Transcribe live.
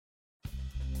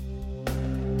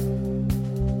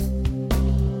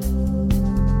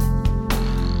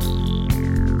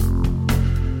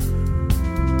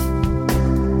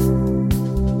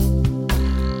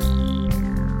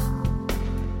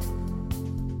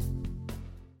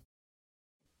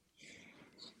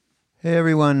Hey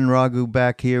everyone, Raghu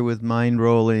back here with Mind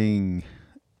Rolling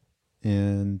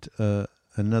and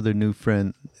another new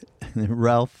friend,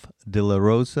 Ralph de la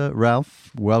Rosa.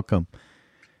 Ralph, welcome.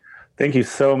 Thank you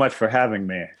so much for having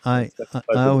me. I, It's such I, a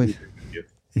I pleasure to be always, here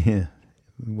with you. yeah,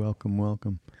 welcome,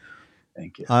 welcome.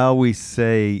 Thank you. I always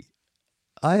say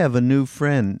I have a new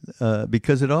friend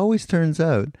because it always turns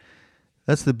out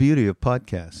that's the beauty of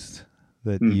podcasts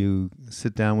that Mm, you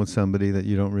sit down with somebody that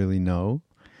you don't really know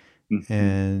mhm.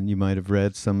 and you might have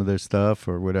read some of their stuff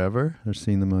or whatever or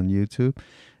seen them on YouTube.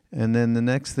 And then the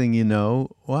next thing you know,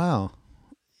 wow,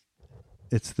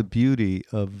 it's the beauty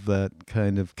of that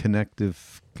kind of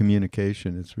connective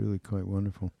communication. It's really quite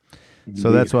wonderful.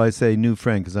 So that's Indeed. why I say new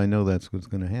friend, because I know that's what's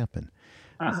going to happen.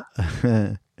 Ah,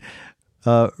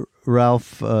 uh,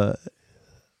 Ralph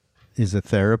is a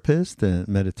therapist, a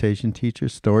meditation teacher,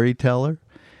 storyteller,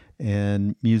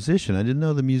 and musician. I didn't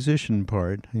know the musician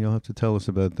part. You'll have to tell us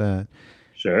about that.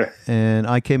 sure. And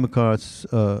I came across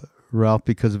Ralph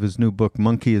because of his new book,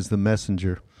 Monkey is the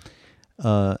Messenger.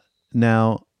 Uh,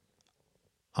 now,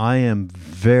 I am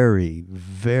very,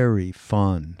 very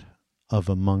fond of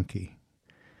a monkey.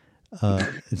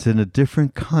 It's in a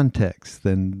different context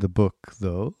than the book,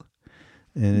 though,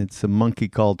 and it's a monkey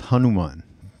called Hanuman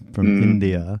from Mm,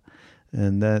 India,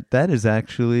 and that is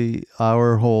actually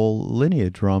our whole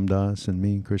lineage. Ramdas and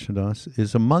me, Krishnadas,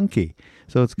 is a monkey.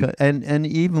 So and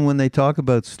even when they talk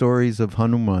about stories of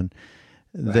Hanuman,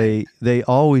 right. they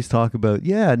always talk about,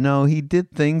 yeah, no, he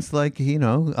did things like,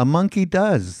 a monkey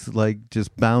does, like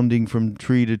just bounding from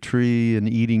tree to tree and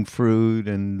eating fruit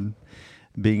and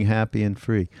being happy and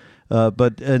free.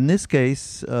 But in this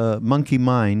case, monkey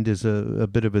mind is a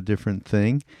bit of a different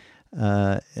thing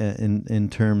in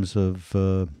terms of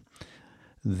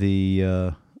the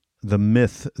uh, the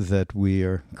myth that we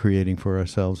are creating for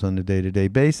ourselves on a day to day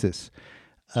basis.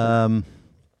 Sure. Um,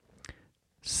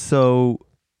 so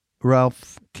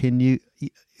Ralph, can you?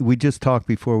 We just talked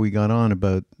before we got on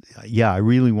about. Yeah, I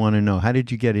really want to know, how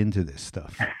did you get into this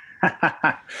stuff?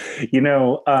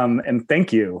 And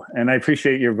thank you. And I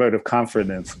appreciate your vote of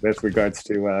confidence with regards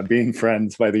to being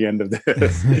friends by the end of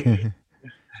this.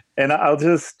 And I'll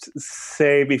just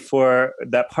say before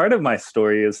that part of my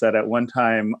story is that at one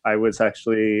time I was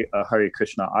actually a Hare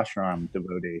Krishna ashram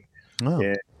devotee. Oh,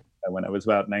 in, when I was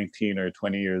about 19 or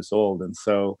 20 years old. And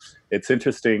so it's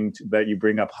interesting that you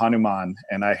bring up Hanuman.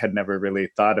 And I had never really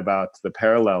thought about the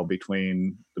parallel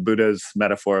between the Buddha's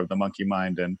metaphor of the monkey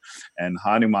mind and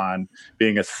Hanuman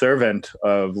being a servant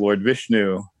of Lord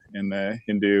Vishnu in the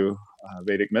Hindu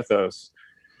Vedic mythos.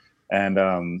 And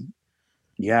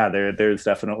yeah, there's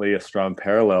definitely a strong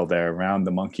parallel there around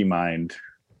the monkey mind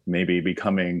maybe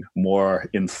becoming more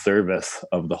in service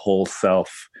of the whole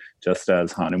self, just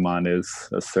as Hanuman is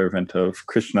a servant of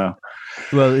Krishna.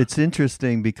 well, it's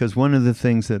interesting because one of the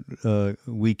things that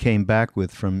we came back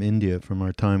with from India from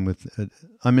our time with,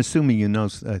 I'm assuming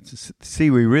see,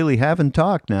 we really haven't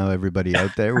talked now, everybody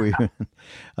out there.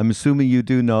 I'm assuming you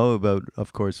do know about,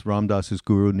 of course, Ramdas's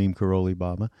guru, Neem Karoli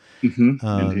Baba,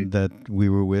 Indeed. that we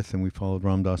were with, and we followed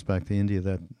Ramdas back to India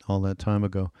that all that time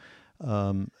ago.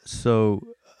 So,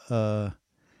 uh,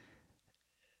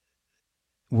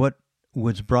 what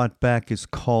was brought back is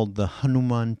called the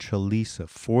Hanuman Chalisa,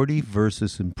 40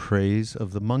 verses in praise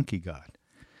of the monkey god.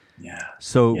 Yeah.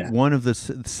 So Yeah. one of the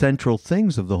central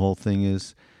things of the whole thing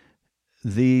is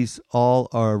these all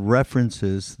are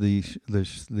references.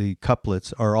 The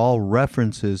couplets are all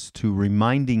references to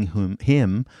reminding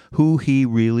him who he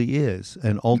really is,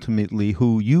 and ultimately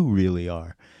who you really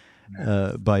are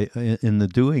by in the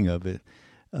doing of it.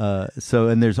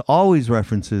 And there's always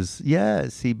references.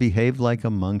 Yes, he behaved like a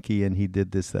monkey, and he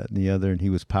did this, that, and the other, and he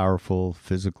was powerful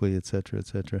physically, etc.,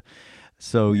 etc.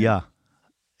 So Yeah.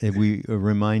 yeah, if we are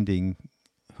reminding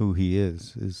who he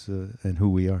is and who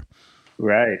we are.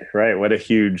 Right. Right. What a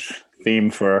huge theme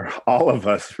for all of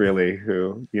us, really,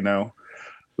 who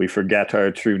we forget our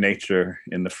true nature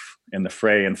in the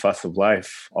fray and fuss of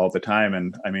life all the time.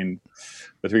 And I mean,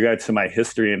 with regards to my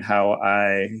history and how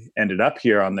I ended up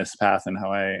here on this path and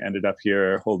how I ended up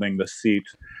here holding the seat,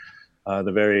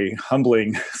 the very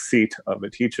humbling seat of a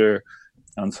teacher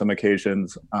on some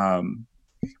occasions,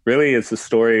 really is the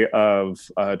story of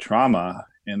trauma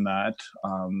in that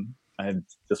I had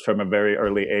just from a very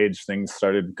early age, things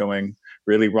started going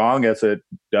really wrong as it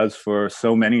does for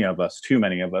so many of us, too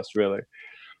many of us, really,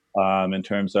 in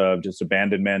terms of just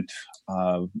abandonment,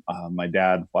 my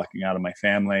dad walking out of my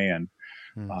family, and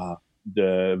Hmm. uh,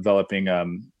 developing a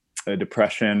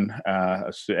depression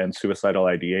and suicidal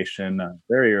ideation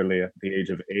very early at the age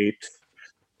of 8,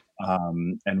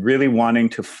 and really wanting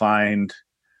to find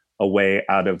a way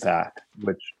out of that,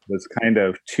 which was kind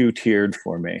of two tiered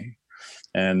for me.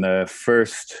 And the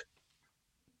first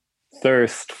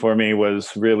thirst for me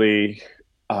was really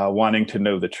wanting to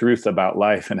know the truth about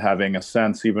life and having a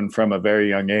sense, even from a very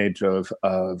young age, of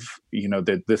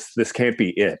that this can't be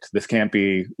it. This can't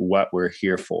be what we're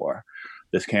here for.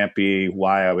 This can't be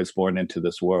why I was born into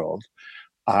this world.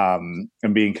 And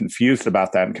being confused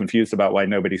about that, and confused about why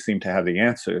nobody seemed to have the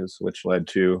answers, which led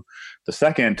to the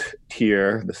second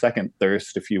tier, the second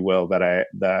thirst, if you will,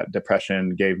 that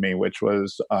depression gave me, which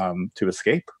was to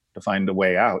escape, to find a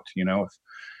way out. If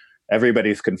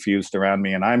everybody's confused around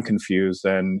me and I'm confused,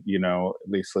 then at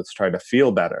least let's try to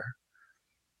feel better.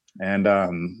 And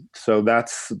so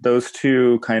that's those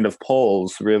two kind of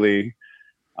poles really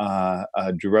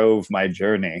drove my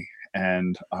journey,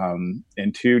 and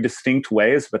in two distinct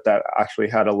ways, but that actually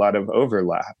had a lot of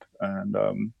overlap. And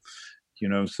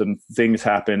some things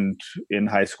happened in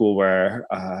high school where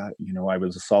I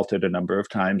was assaulted a number of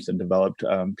times and developed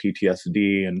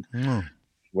PTSD and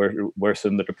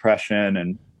worsened the depression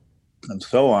and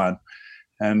so on.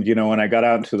 And when I got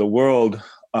out into the world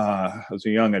as a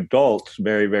young adult,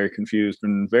 very, very confused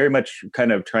and very much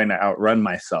kind of trying to outrun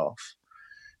myself.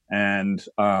 And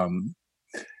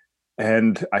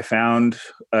I found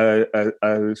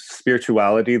a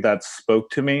spirituality that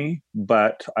spoke to me,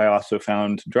 but I also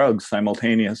found drugs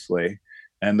simultaneously,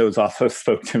 and those also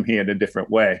spoke to me in a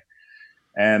different way.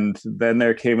 And then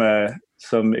there came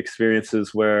some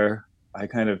experiences where I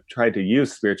kind of tried to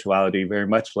use spirituality very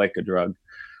much like a drug,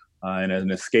 in an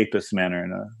escapist manner,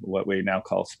 in what we now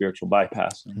call spiritual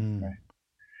bypassing. Right?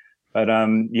 But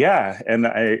and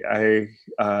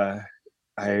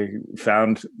I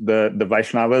found the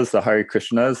Vaishnavas, the Hare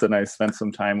Krishnas, and I spent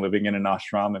some time living in an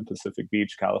ashram in Pacific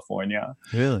Beach, California.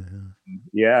 Really?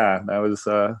 Yeah, that was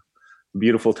a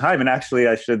beautiful time. And actually,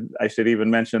 I should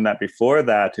even mention that before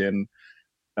that,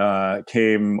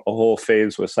 came a whole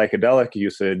phase with psychedelic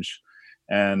usage.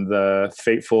 And the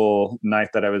fateful night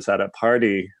that I was at a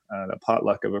party, a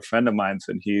potluck of a friend of mine's,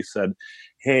 and he said,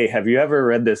 "Hey, have you ever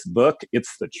read this book?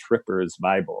 It's the Tripper's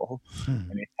Bible."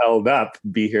 And he held up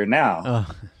 "Be Here Now"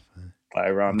 by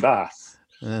Ram Dass.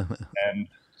 And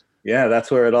yeah,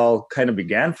 that's where it all kind of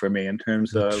began for me in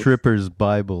terms the of Tripper's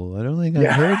Bible. I don't think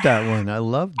I've heard that one. I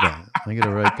love that. I got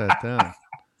to write that down.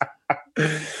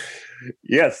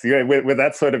 Yes, with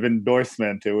that sort of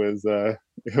endorsement, it was a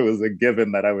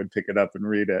given that I would pick it up and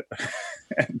read it.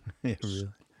 Yeah, really.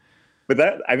 But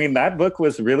that book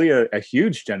was really a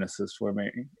huge genesis for me,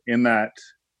 in that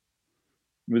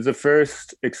it was the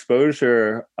first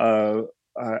exposure I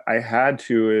had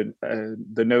to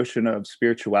the notion of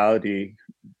spirituality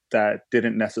that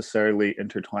didn't necessarily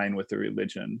intertwine with the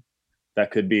religion,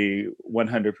 that could be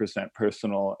 100%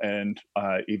 personal and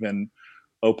even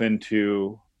open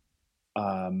to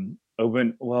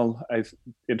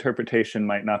interpretation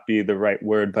might not be the right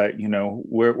word, but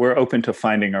we're open to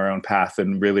finding our own path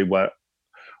and really what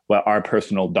our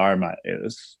personal dharma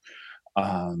is.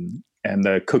 And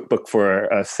the cookbook for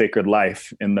a sacred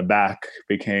life in the back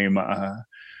became my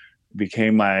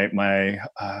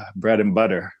bread and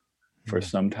butter for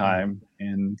some time,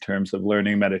 in terms of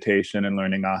learning meditation and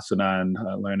learning asana and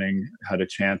learning how to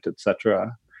chant,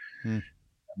 etc. And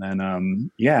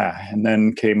then and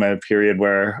then came a period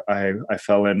where I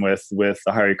fell in with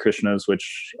the Hare Krishnas,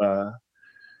 which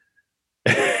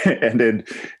ended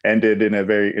in a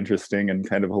very interesting and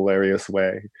kind of hilarious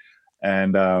way.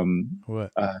 And what?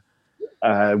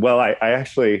 Well, I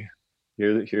actually,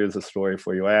 here's a story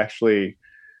for you. I actually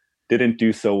didn't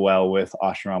do so well with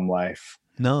ashram life.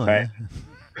 No. Right?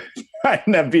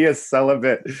 Trying to be a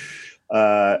celibate,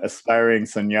 aspiring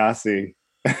sannyasi.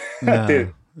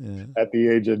 No. At the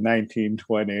age of 19,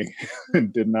 20,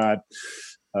 did not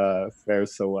fare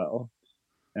so well.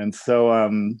 And so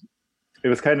it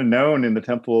was kind of known in the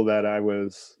temple that I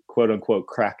was, quote unquote,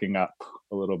 cracking up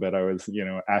a little bit. I was,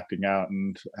 acting out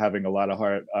and having a lot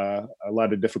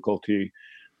of difficulty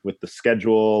with the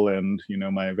schedule and,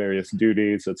 my various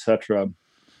duties, etc.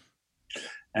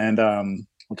 And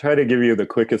I'll try to give you the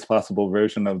quickest possible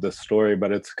version of this story,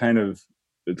 but it's kind of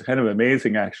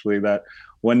amazing, actually, that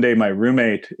one day my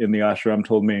roommate in the ashram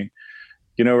told me,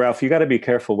 Ralph, you got to be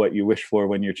careful what you wish for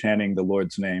when you're chanting the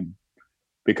Lord's name,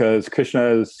 because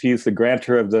Krishna he's the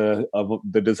granter of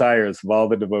the desires of all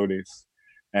the devotees,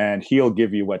 and he'll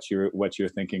give you what you're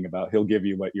thinking about. He'll give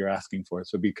you what you're asking for.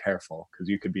 So be careful, because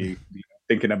you could be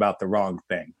thinking about the wrong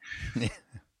thing.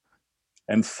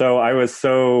 And so I was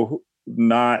so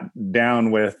not down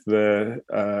with the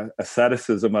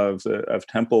asceticism of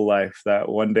temple life that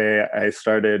one day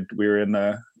we were in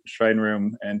the shrine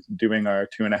room and doing our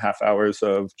 2.5 hours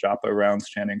of japa rounds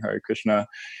chanting Hare Krishna.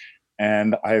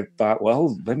 And I thought,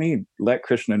 well, let me let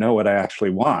Krishna know what I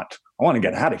actually want. I want to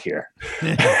get out of here.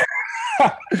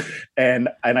 And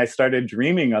I started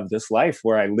dreaming of this life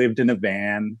where I lived in a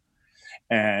van,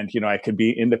 and I could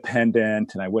be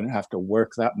independent, and I wouldn't have to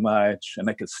work that much, and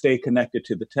I could stay connected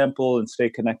to the temple and stay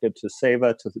connected to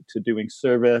seva, to doing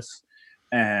service.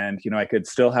 And I could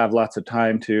still have lots of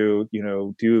time to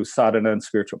do sadhana and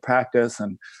spiritual practice.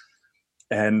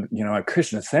 And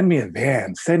Krishna, send me a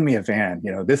van.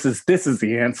 This is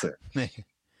the answer.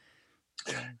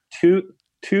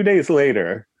 Two days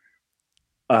later,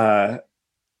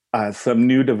 some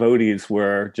new devotees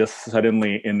were just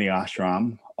suddenly in the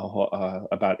ashram,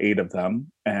 about 8 of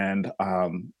them, and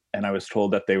I was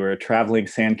told that they were traveling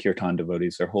Sankirtan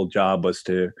devotees. Their whole job was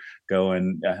to go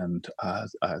and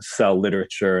sell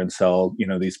literature and sell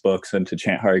these books, and to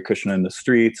chant Hare Krishna in the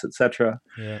streets, etc.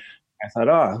 Yeah. I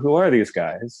thought, who are these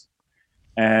guys?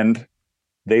 And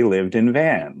they lived in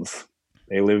vans.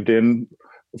 They lived in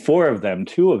 4 of them,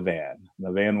 2 a van.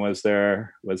 The van was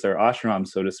their ashram,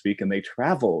 so to speak, and they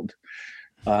traveled.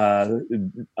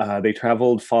 They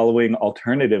traveled following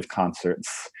alternative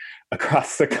concerts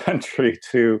across the country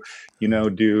to,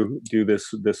 do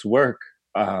this work.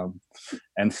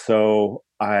 And so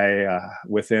I,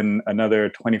 within another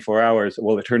 24 hours,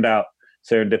 well, it turned out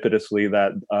serendipitously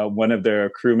that one of their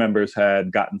crew members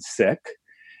had gotten sick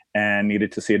and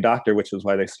needed to see a doctor, which is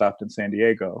why they stopped in San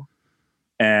Diego.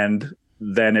 And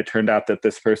then it turned out that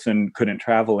this person couldn't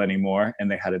travel anymore,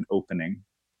 and they had an opening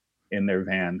in their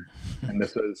van. And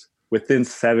this was within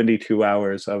 72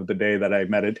 hours of the day that I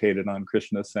meditated on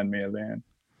Krishna, send me a van.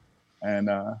 And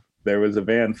there was a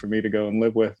van for me to go and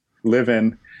live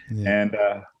in. Yeah. And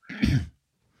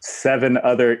 7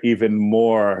 other even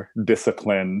more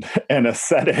disciplined and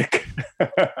ascetic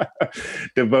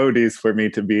devotees for me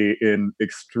to be in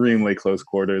extremely close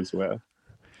quarters with.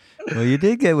 Well, you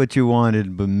did get what you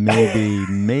wanted, but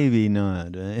maybe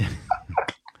not. Right?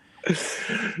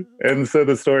 And so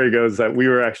the story goes that we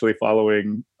were actually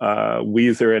following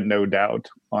Weezer and No Doubt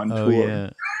on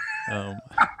tour. Yeah.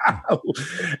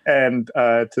 And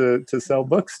to sell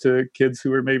books to kids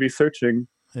who were maybe searching.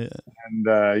 Yeah. And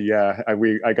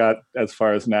I got as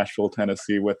far as Nashville,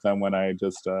 Tennessee with them when I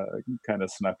just kind of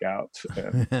snuck out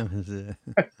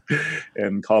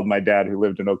and called my dad, who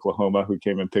lived in Oklahoma, who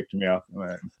came and picked me up.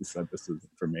 And he said, "This isn't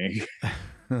for me."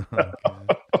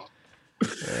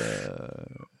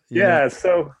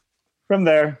 So from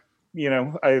there,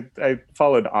 I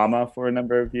followed Amma for a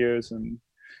number of years,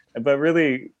 but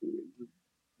really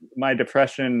my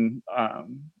depression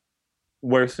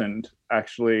worsened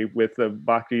actually with the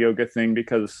bhakti yoga thing,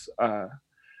 because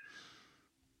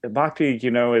bhakti,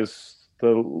 is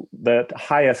the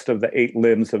highest of the 8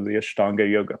 limbs of the Ashtanga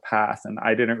yoga path, and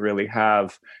I didn't really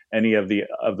have any of the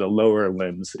lower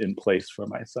limbs in place for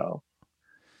myself.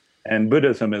 And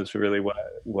Buddhism is really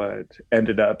what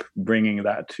ended up bringing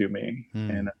that to me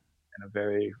in a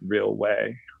very real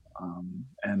way,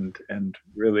 and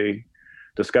really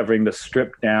discovering the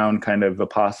stripped down kind of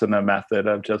Vipassana method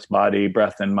of just body,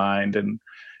 breath, and mind, and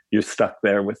you're stuck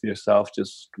there with yourself.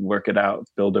 Just work it out,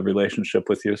 build a relationship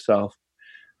with yourself.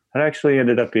 That actually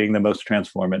ended up being the most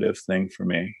transformative thing for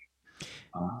me.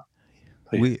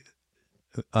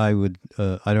 I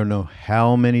don't know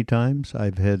how many times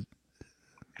I've had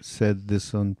said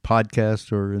this on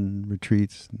podcasts or in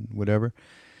retreats, whatever,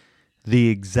 the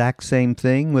exact same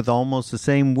thing with almost the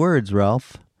same words,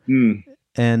 Ralph.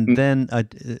 And then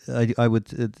I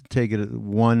would take it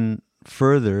one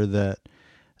further, that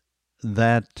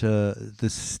the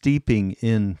steeping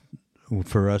in,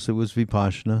 for us it was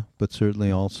Vipassana, but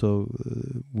certainly also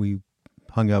we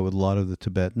hung out with a lot of the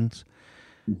Tibetans.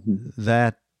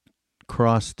 That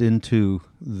crossed into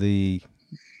the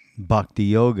bhakti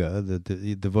yoga,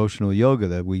 the devotional yoga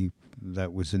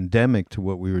that was endemic to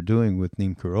what we were doing with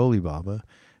Neem Karoli Baba.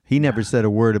 He never said a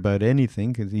word about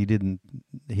anything, because he didn't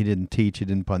teach, he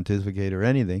didn't pontificate or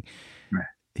anything. Right.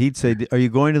 He'd say, "Are you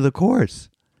going to the course?"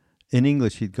 In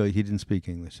English, he'd go. He didn't speak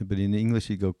English, but in English,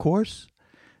 he'd go, "Course?"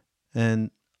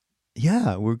 And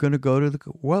yeah, we're going to go to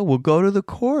we'll go to the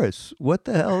course. What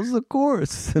the hell is the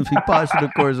course? The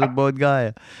Vipassana course of Bodh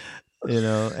Gaya.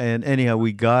 And anyhow,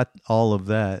 we got all of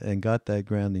that and got that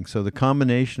grounding. So the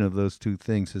combination of those two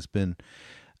things has been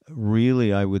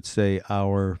really, I would say,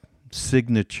 our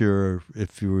signature,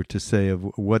 if you were to say, of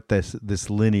what this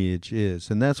lineage is.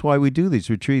 And that's why we do these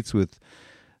retreats with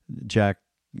Jack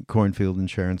Kornfield and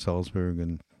Sharon Salzberg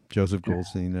and Joseph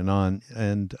Goldstein and on.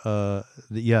 And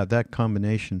that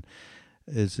combination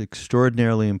is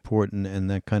extraordinarily important, and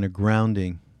that kind of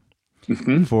grounding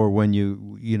for when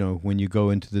you go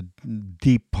into the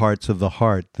deep parts of the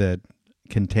heart that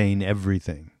contain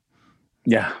everything.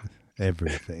 Yeah.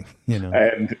 Everything,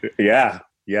 And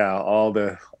yeah, all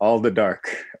the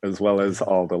dark as well as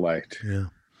all the light. Yeah.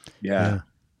 Yeah.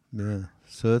 Yeah. Yeah.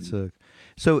 So it's a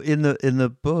so in the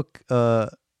book, I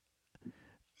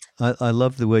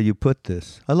love the way you put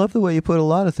this. I love the way you put a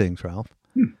lot of things, Ralph.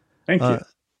 Hmm. Thank Uh,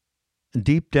 you.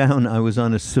 Deep down, I was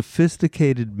on a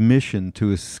sophisticated mission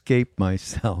to escape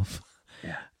myself.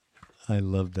 Yeah. I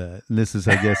love that. And this is,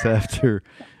 I guess, after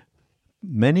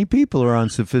many people are on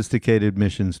sophisticated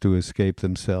missions to escape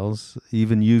themselves,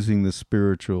 even using the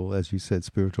spiritual, as you said,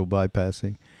 spiritual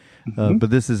bypassing. Mhm. But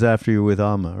this is after you're with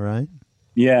Amma, right?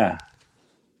 Yeah.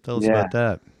 Tell us Yeah. about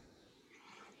that.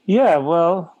 Yeah.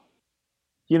 Well,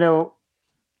 you know,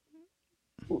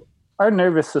 our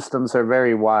nervous systems are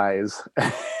very wise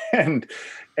and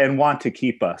want to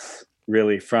keep us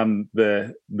really from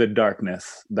the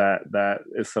darkness that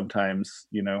is sometimes,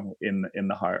 in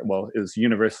the heart, well, is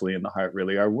universally in the heart,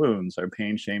 really, our wounds, our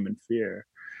pain, shame, and fear.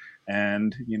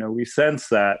 And we sense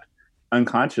that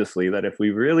unconsciously, that if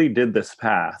we really did this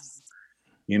path,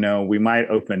 we might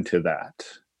open to that.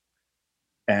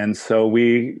 And so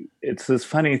it's this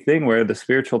funny thing where the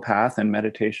spiritual path and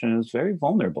meditation is very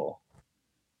vulnerable.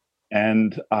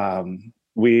 And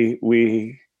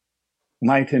we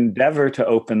might endeavor to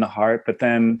open the heart, but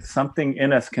then something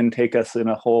in us can take us in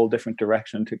a whole different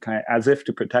direction, to kind of, as if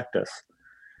to protect us.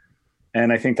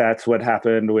 And I think that's what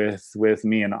happened with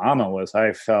me and Amma. Was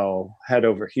I fell head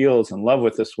over heels in love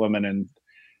with this woman, and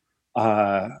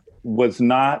was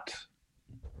not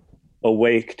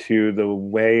awake to the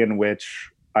way in which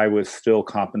I was still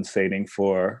compensating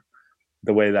for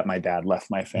the way that my dad left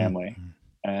my family, Mm-hmm.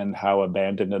 and how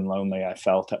abandoned and lonely I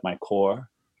felt at my core.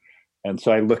 And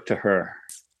so I looked to her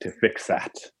to fix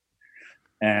that.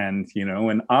 And,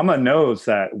 and Amma knows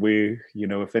that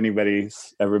if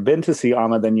anybody's ever been to see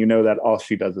Amma, then that all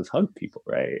she does is hug people,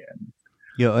 right? And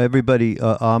Yeah, everybody,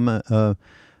 Amma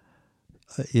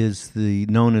is the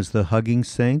known as the Hugging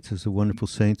Saints, is a wonderful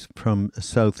saint from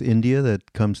South India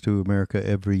that comes to America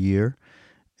every year,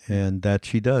 and that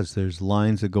she does. There's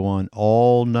lines that go on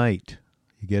all night.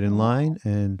 You get in oh, line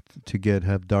and to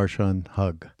have darshan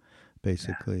hug, yeah.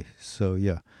 basically. So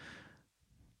yeah,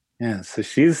 Yeah, so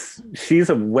she's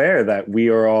aware that we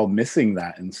are all missing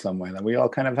that in some way, that we all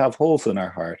kind of have holes in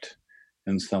our heart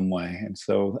in some way. And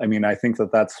so, I mean, I think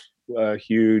that that's a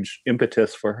huge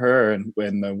impetus for her, and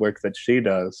when the work that she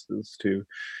does is to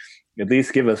at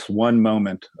least give us one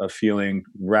moment of feeling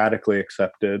radically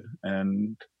accepted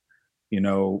and you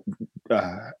know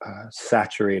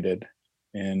saturated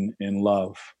in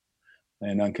love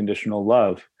and unconditional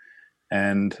love.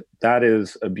 And that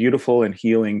is a beautiful and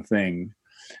healing thing.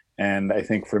 And I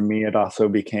think for me, it also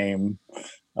became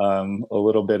a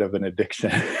little bit of an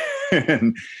addiction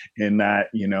in that,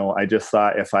 I just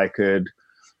thought if I could,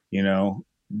 you know,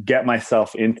 get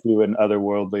myself into an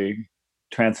otherworldly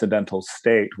transcendental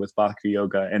state with bhakti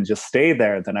yoga and just stay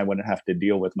there, then I wouldn't have to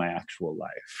deal with my actual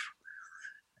life.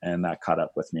 And that caught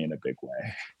up with me in a big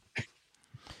way.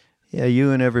 yeah,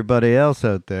 you and everybody else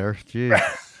out there. Jeez.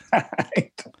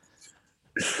 Right.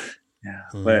 Yeah.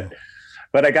 Uh,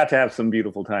 But I got to have some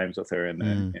beautiful times with her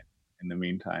mm. in the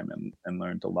meantime, and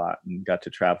learned a lot, and got to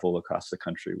travel across the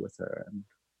country with her. And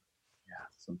yeah,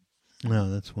 some, No,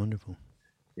 that's wonderful.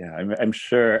 yeah, I'm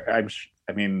sure. I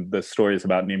mean, the stories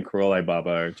about Neem Karolai Baba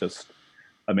are just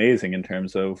amazing in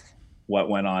terms of what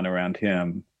went on around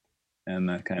him and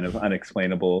the kind of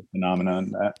unexplainable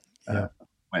phenomenon that Yeah.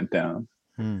 went down.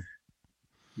 Mm.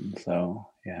 And so,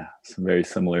 yeah, some very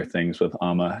similar things with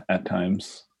Amma at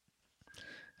times.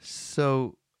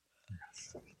 So,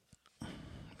 we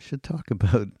should talk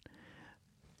about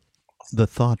the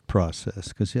thought process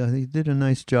because yeah, he did a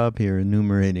nice job here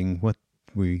enumerating what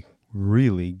we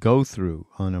really go through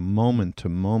on a moment to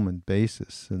moment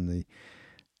basis, and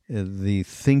the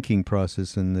thinking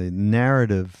process and the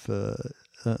narrative,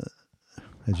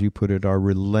 as you put it, our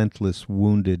relentless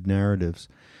wounded narratives.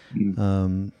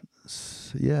 Mm.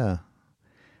 Yeah,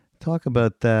 talk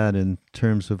about that in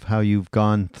terms of how you've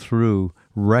gone through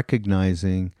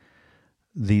recognizing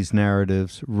these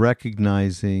narratives,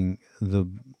 recognizing the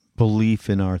belief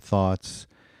in our thoughts,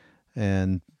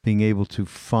 and being able to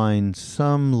find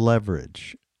some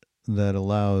leverage that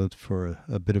allowed for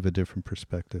a bit of a different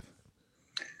perspective.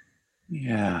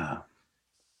 Yeah,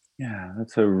 yeah,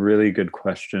 that's a really good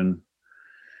question.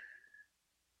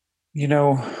 You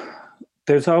know,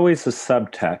 there's always a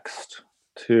subtext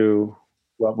to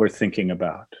what we're thinking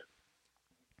about.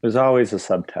 There's always a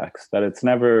subtext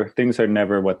that things are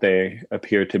never what they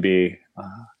appear to be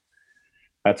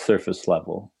at surface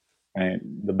level. Right?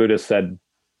 The Buddha said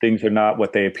things are not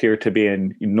what they appear to be,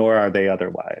 and nor are they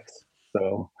otherwise.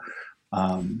 So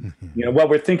What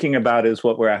we're thinking about is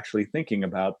what we're actually thinking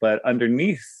about, but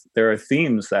underneath there are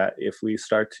themes that if we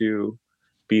start to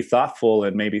be thoughtful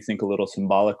and maybe think a little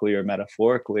symbolically or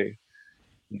metaphorically,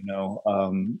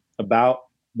 about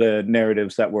the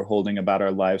narratives that we're holding about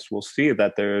our lives, we'll see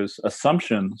that there's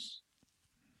assumptions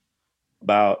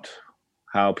about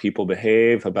how people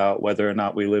behave, about whether or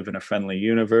not we live in a friendly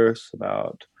universe,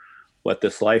 about what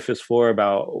this life is for,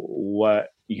 about what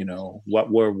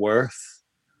we're worth.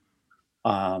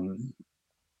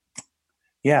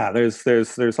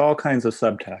 There's all kinds of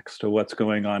subtext to what's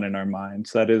going on in our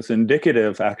minds that is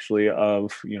indicative actually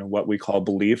of what we call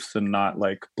beliefs, and not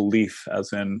like belief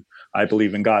as in I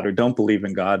believe in God or don't believe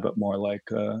in God, but more like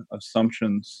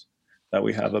assumptions that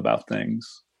we have about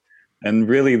things. And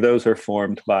really those are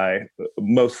formed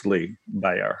mostly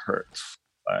by our hurts,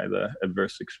 by the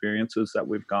adverse experiences that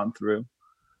we've gone through.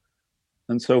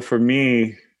 And so for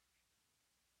me,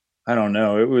 I don't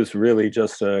know, it was really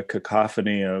just a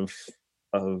cacophony of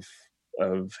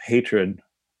hatred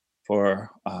for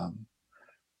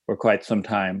quite some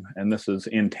time. And this is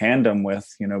in tandem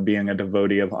with being a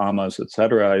devotee of Amma's,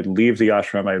 etc. I'd leave the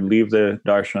ashram, I'd leave the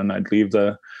darshan, I'd leave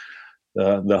the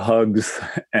hugs,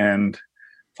 and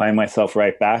find myself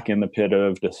right back in the pit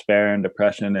of despair and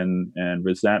depression and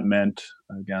resentment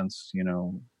against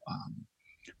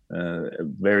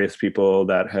various people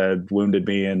that had wounded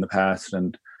me in the past,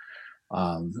 and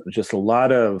just a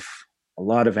lot of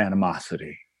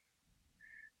animosity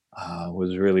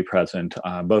was really present,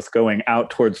 both going out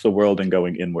towards the world and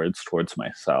going inwards towards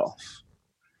myself.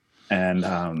 And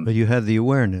but you had the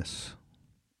awareness.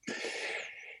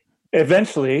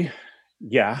 Eventually,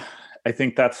 yeah, I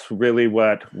think that's really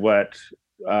what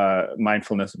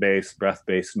mindfulness-based,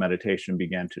 breath-based meditation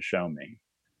began to show me,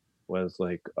 was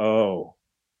like, oh,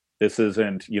 this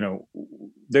isn't,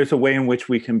 there's a way in which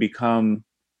we can become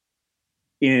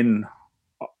in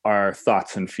our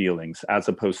thoughts and feelings as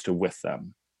opposed to with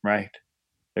them, right?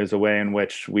 There's a way in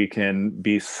which we can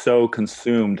be so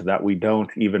consumed that we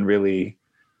don't even really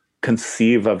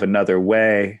conceive of another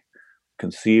way,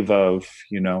 conceive of,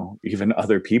 even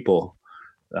other people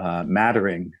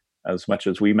mattering as much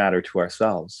as we matter to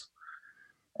ourselves.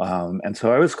 And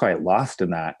so I was quite lost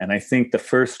in that. And I think the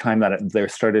first time that there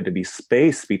started to be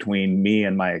space between me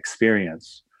and my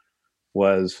experience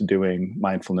was doing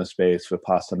mindfulness-based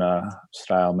Vipassana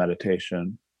style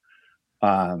meditation.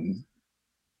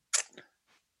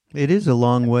 It is a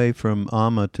long way from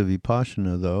Amma to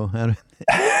Vipassana, though.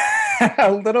 A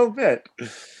little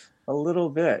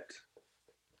bit.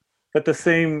 But the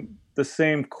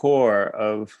same core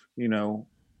of,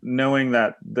 knowing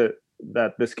that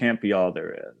this can't be all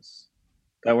there is.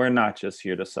 That we're not just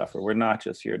here to suffer. We're not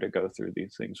just here to go through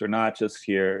these things. We're not just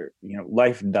here,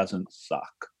 life doesn't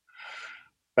suck.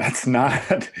 That's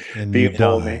not and the you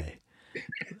only die.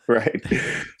 Right.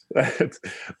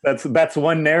 That's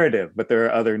one narrative, but there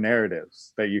are other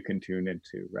narratives that you can tune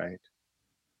into, right?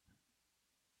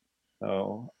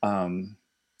 So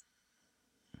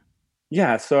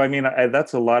so I mean,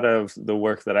 that's a lot of the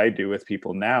work that I do with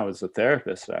people now as a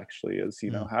therapist, actually, is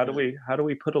how do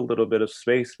we put a little bit of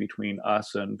space between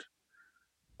us and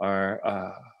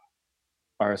our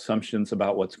assumptions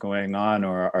about what's going on,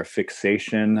 or our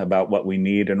fixation about what we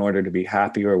need in order to be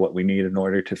happy, or what we need in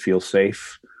order to feel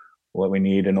safe, what we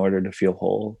need in order to feel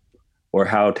whole, or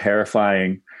how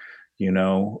terrifying,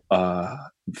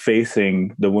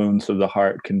 facing the wounds of the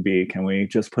heart can be. Can we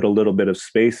just put a little bit of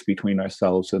space between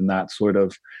ourselves and that sort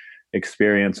of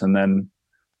experience, and then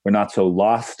we're not so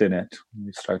lost in it.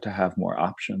 We start to have more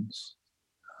options.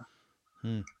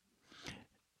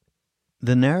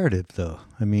 The narrative, though,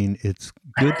 I mean, it's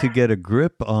good to get a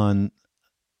grip on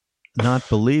not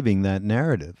believing that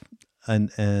narrative.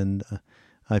 And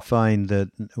I find that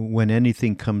when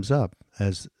anything comes up,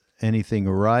 as anything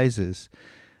arises,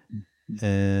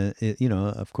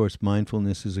 of course,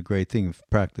 mindfulness is a great thing if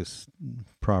practiced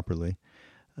properly.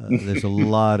 There's a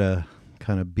lot of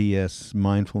kind of BS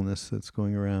mindfulness that's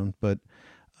going around, but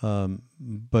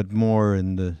more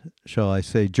in the, shall I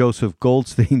say, Joseph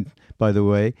Goldstein. By the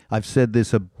way, I've said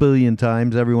this a billion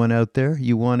times. Everyone out there,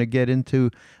 you want to get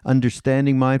into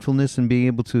understanding mindfulness and being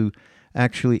able to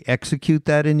actually execute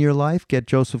that in your life, get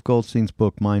Joseph Goldstein's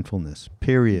book, Mindfulness,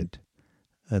 period.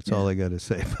 That's all I got to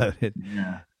say about it.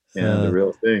 Yeah, the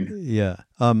real thing. Yeah.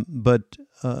 But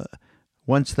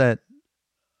once that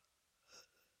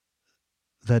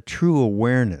true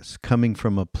awareness coming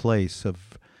from a place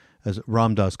of, as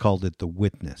Ram Dass called it, the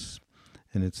witness,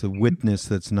 and it's a witness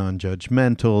that's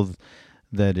non-judgmental,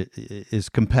 that it is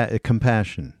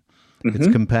compassion. Mm-hmm.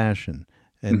 It's compassion,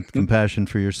 and compassion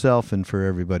for yourself and for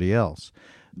everybody else.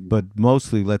 But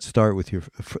mostly, let's start with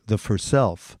the for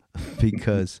self,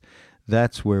 because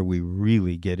that's where we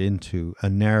really get into a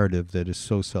narrative that is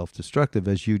so self-destructive,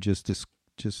 as you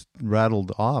just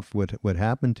rattled off what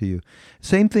happened to you.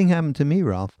 Same thing happened to me,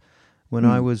 Ralph, when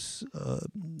I Mm. was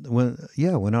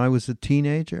when I was a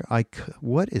teenager.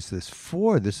 What is this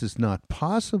for? This is not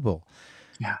possible.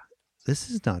 Yeah. This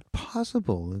is not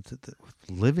possible.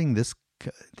 Living this,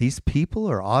 these people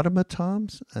are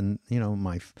automatons, and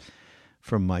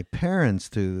from my parents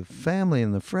to the family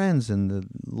and the friends and the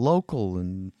local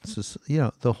and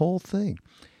the whole thing.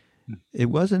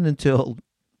 It wasn't until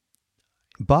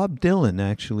Bob Dylan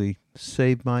actually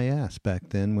saved my ass back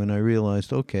then when I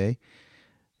realized, okay,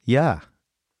 yeah,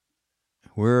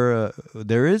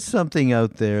 there is something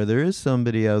out there. There is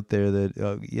somebody out there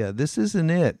that yeah, this isn't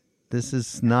it. This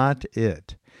is not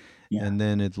it. Yeah. And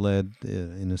then it led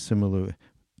in a similar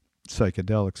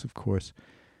psychedelics, of course.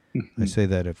 I Mhm. say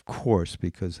that, of course,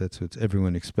 because that's what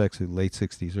everyone expects in late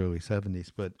 60s, early 70s,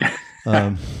 but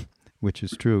um, which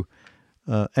is true.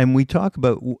 And we talk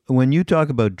about, when you talk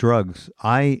about drugs,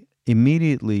 I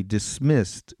immediately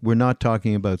dismissed, we're not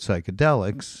talking about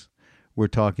psychedelics, we're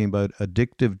talking about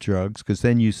addictive drugs, because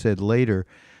then you said later,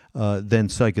 then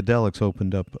psychedelics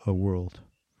opened up a world,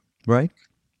 right?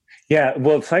 Yeah,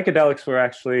 well, psychedelics were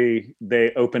actually,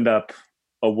 they opened up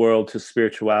a world to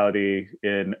spirituality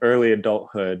in early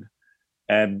adulthood.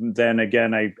 And then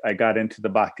again, I got into the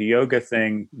bhakti yoga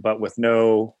thing, but with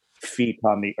no feet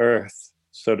on the earth,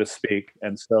 so to speak.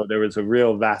 And so there was a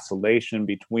real vacillation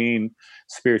between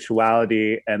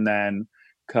spirituality and then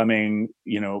coming,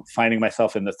 finding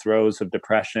myself in the throes of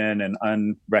depression and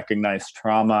unrecognized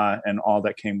trauma and all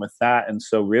that came with that. And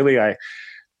so really I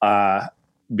uh,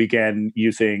 began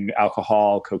using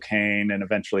alcohol, cocaine, and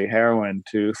eventually heroin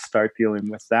to start dealing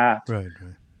with that. Right,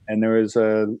 right. And there was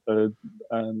a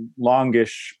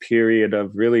longish period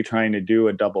of really trying to do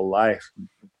a double life,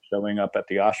 showing up at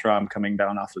the ashram, coming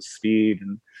down off of speed,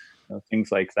 and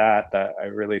things like that. That I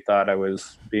really thought I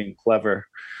was being clever,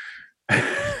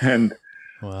 and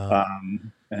Wow.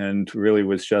 and really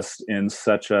was just in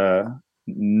such a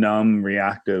numb,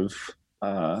 reactive,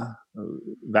 uh,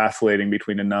 vacillating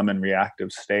between a numb and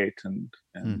reactive state, and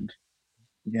Hmm. and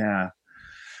yeah,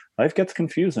 life gets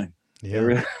confusing. It Yeah,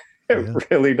 really, it yeah,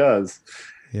 really does.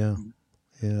 yeah,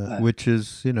 yeah. But, Which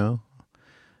is,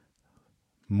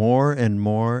 more and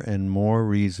more and more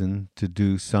reason to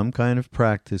do some kind of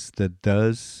practice that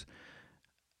does,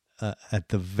 at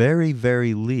the very,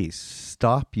 very least,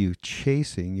 stop you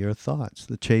chasing your thoughts,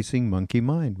 the chasing monkey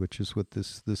mind, which is what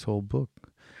this whole book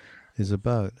is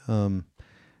about.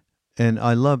 And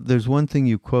I love. There's one thing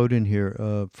you quote in here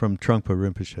from Trungpa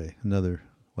Rinpoche, another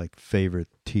like favorite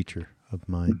teacher of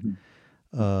mine,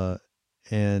 mhm. uh,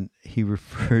 and he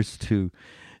refers to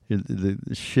the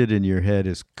shit in your head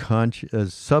as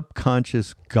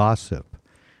subconscious gossip.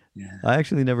 Yeah. I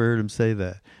actually never heard him say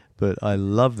that, but I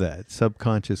love that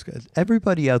subconscious.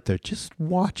 Everybody out there, just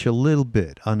watch a little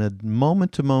bit on a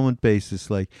moment to moment basis.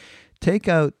 Like, take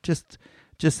out just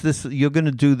this. You're going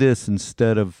to do this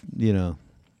instead of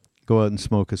go out and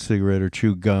smoke a cigarette or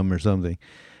chew gum or something.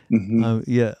 Hmm.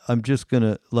 Yeah, I'm just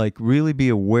gonna like really be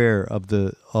aware of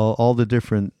all the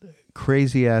different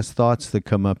crazy ass thoughts that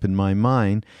come up in my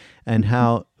mind, and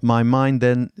how my mind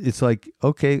then it's like,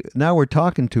 okay, now we're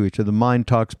talking to each other. The mind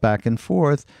talks back and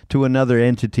forth to another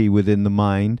entity within the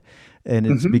mind, and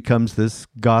it Hmm. becomes this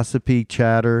gossipy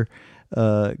chatter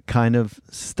kind of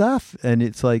stuff. And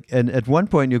it's like, and at one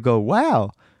point you go,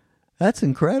 wow, that's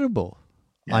incredible.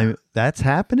 Yeah. That's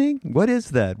happening. What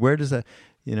is that? Where does that?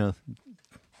 You know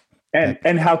And that.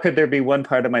 and how could there be one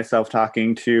part of myself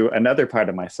talking to another part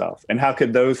of myself? And how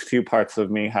could those two parts of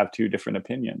me have two different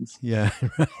opinions? Yeah,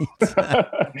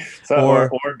 right. So Or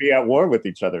or be at war with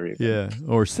each other even. yeah,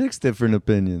 or six different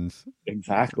opinions. Oh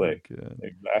Exactly. God.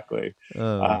 Exactly.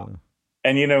 Uh, Uh,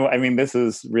 and I mean, this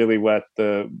is really what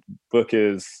the book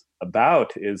is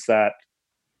about, is that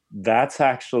that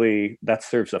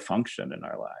serves a function in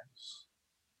our lives.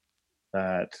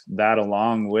 That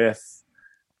along with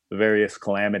the various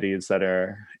calamities that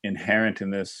are inherent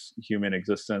in this human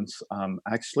existence,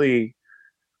 actually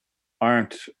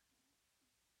aren't,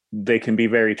 they can be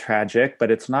very tragic, but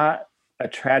it's not a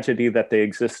tragedy that they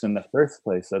exist in the first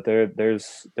place, that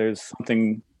there's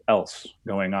something else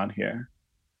going on here.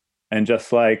 And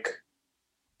just like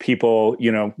people,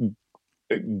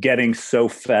 getting so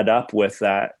fed up with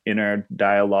that inner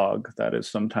dialogue that is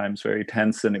sometimes very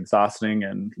tense and exhausting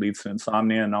and leads to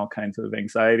insomnia and all kinds of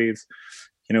anxieties,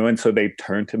 and so they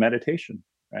turn to meditation,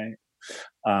 right?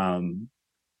 um,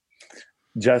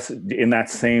 just in that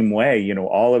same way,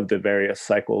 all of the various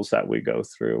cycles that we go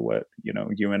through, what,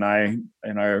 you and I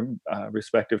in our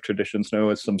respective traditions know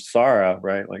as samsara,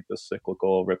 right? Like the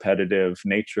cyclical, repetitive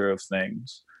nature of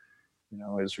things,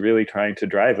 is really trying to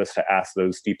drive us to ask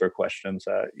those deeper questions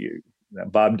that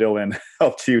Bob Dylan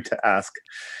helped you to ask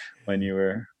when you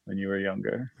were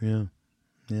younger. Yeah.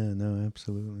 Yeah. No,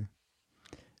 absolutely.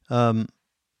 Um,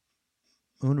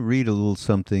 I want to read a little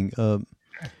something.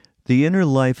 The inner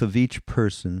life of each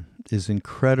person is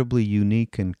incredibly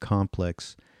unique and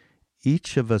complex.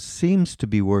 Each of us seems to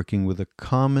be working with a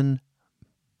common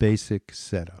basic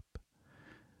setup.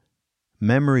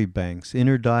 Memory banks,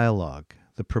 inner dialogue,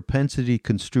 the propensity to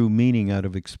construe meaning out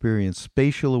of experience,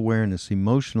 spatial awareness,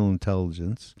 emotional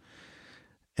intelligence,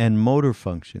 and motor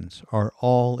functions are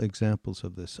all examples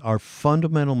of this. Our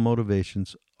fundamental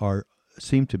motivations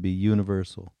seem to be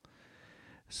universal.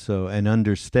 So, and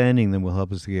understanding them will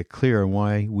help us to get clear on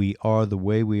why we are the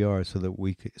way we are, so that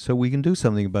we can do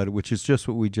something about it, which is just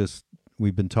what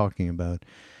we've been talking about.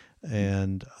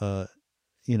 And a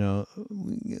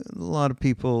lot of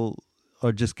people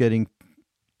are just getting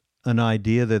an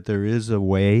idea that there is a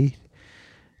way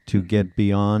to get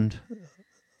beyond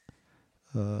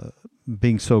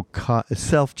being so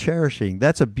self-cherishing.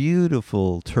 That's a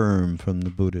beautiful term from the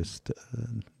Buddhist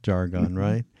jargon,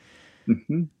 right?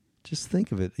 Mm-hmm. Just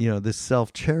think of it, this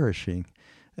self-cherishing,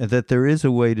 and that there is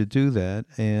a way to do that.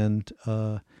 And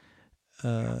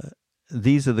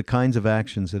these are the kinds of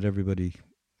actions that everybody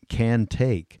can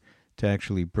take to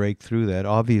actually break through that.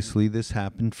 Obviously, this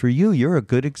happened for you. You're a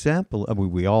good example. I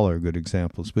mean, we all are good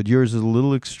examples, but yours is a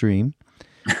little extreme.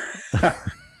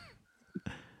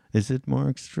 Is it more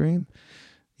extreme?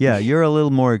 Yeah, you're a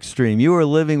little more extreme. You were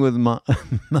living with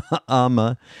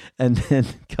Amma and then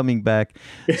coming back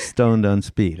stoned on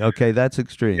speed. Okay, that's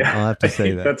extreme. Yeah. I'll have to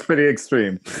say that. That's pretty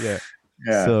extreme. Yeah.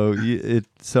 Yeah.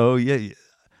 So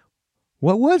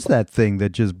what was that thing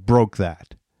that just broke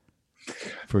that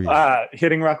for you?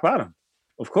 Hitting rock bottom,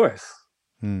 of course.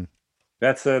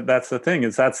 That's the thing,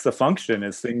 that's the function,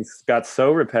 is things got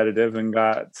so repetitive and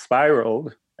got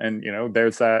spiraled. And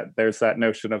there's that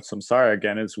notion of samsara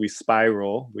again, is we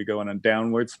spiral, we go in a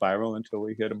downward spiral until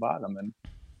we hit a bottom. And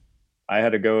I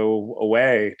had to go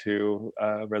away to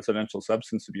residential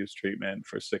substance abuse treatment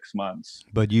for 6 months.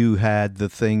 But you had the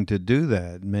thing to do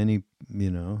that. It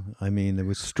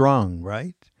was strong,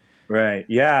 right? Right.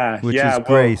 Yeah. Which yeah. is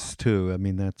grace too. I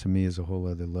mean, that to me is a whole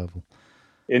other level.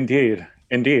 Indeed.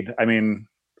 I mean,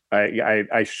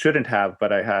 I shouldn't have,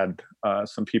 but I had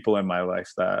some people in my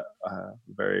life that I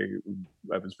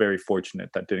was very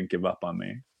fortunate that didn't give up on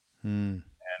me. And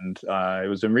it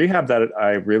was in rehab that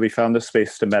I really found the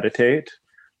space to meditate,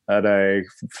 that I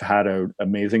had an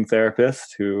amazing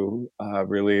therapist who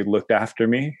really looked after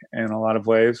me in a lot of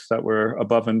ways that were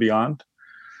above and beyond,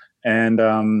 and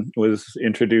was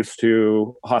introduced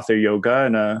to Hatha yoga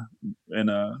in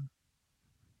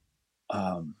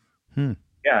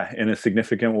a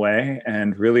significant way.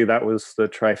 And really that was the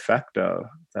trifecta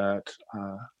that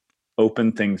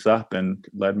opened things up and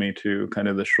led me to kind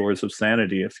of the shores of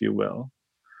sanity, if you will.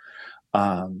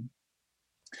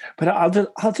 But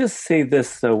I'll just say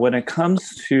this though, when it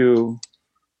comes to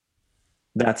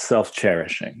that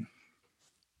self-cherishing,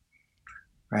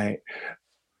 right?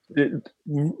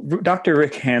 Dr.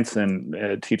 Rick Hanson,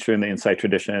 a teacher in the Insight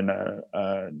tradition, a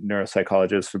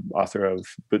neuropsychologist, author of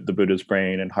The Buddha's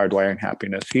Brain and Hardwiring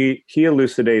Happiness, he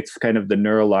elucidates kind of the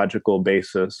neurological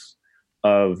basis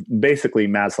of basically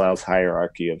Maslow's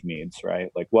hierarchy of needs,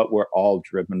 right? Like what we're all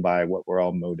driven by, what we're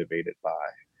all motivated by.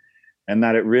 And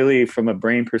that it really, from a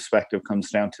brain perspective,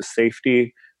 comes down to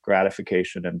safety,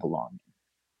 gratification, and belonging.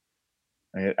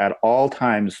 At all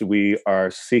times, we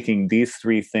are seeking these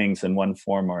three things in one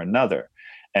form or another.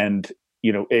 And,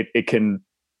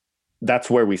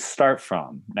 that's where we start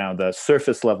from. Now, the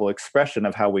surface level expression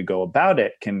of how we go about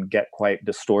it can get quite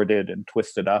distorted and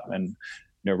twisted up and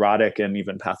neurotic and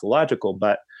even pathological.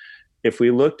 But if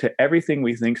we look to everything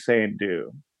we think, say, and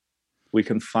do, we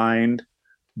can find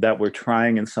that we're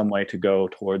trying in some way to go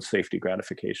towards safety,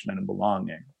 gratification, and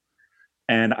belonging.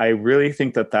 And I really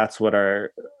think that that's what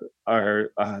our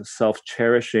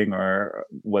self-cherishing, or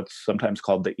what's sometimes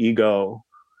called the ego,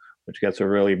 which gets a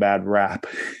really bad rap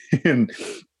in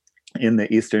the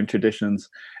Eastern traditions,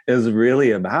 is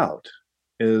really about,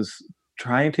 is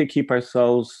trying to keep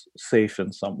ourselves safe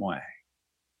in some way.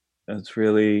 It's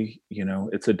really,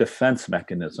 it's a defense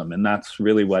mechanism. And that's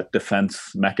really what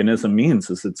defense mechanism means,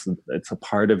 is it's a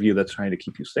part of you that's trying to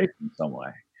keep you safe in some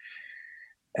way.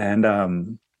 And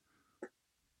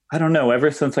I don't know,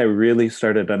 ever since I really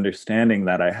started understanding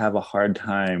that, I have a hard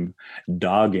time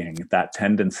dogging that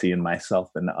tendency in myself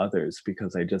and others,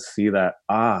 because I just see that,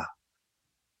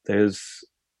 there's,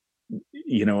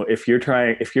 if you're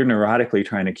neurotically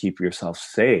trying to keep yourself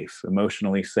safe,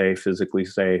 emotionally safe, physically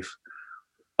safe,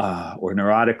 or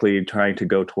neurotically trying to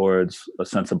go towards a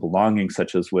sense of belonging,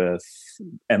 such as with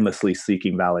endlessly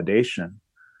seeking validation,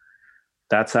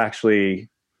 that's actually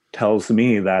tells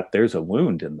me that there's a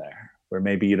wound in there, where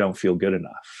maybe you don't feel good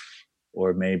enough,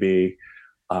 or maybe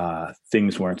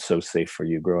things weren't so safe for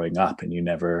you growing up, and you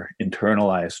never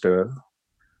internalized a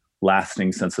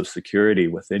lasting sense of security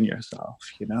within yourself,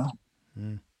 you know?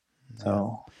 Mm, yeah.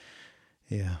 So,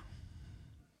 Yeah.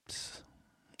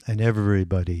 And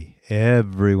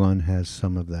everyone has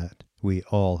some of that. We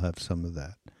all have some of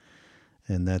that.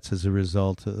 And that's as a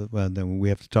result of, well, then we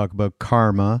have to talk about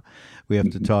karma. We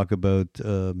have to talk about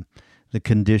the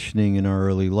conditioning in our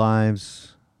early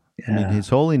lives. I mean, yeah. His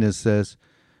Holiness says,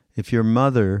 if your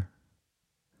mother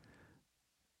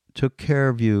took care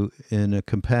of you in a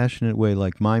compassionate way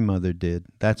like my mother did,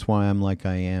 that's why I'm like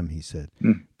I am, he said.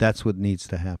 That's what needs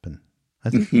to happen. I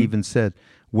think he even said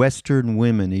Western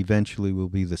women eventually will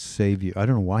be the savior. I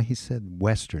don't know why he said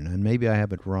Western, and maybe I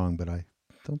have it wrong, but I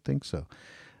don't think so.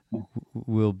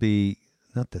 Will be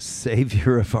not the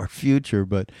savior of our future,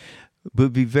 but will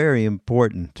be very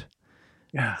important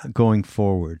Yeah. going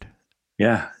forward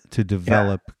Yeah. to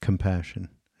develop compassion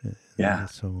Yeah. and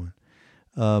so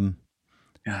on.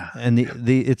 Yeah. And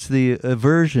it's the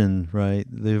aversion, right?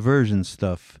 The aversion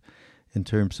stuff in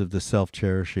terms of the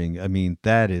self-cherishing. I mean,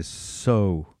 that is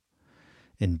so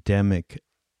endemic.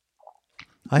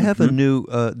 I have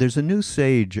there's a new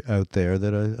sage out there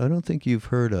that I don't think you've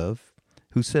heard of,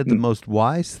 who said the most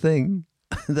wise thing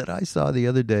that I saw the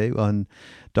other day on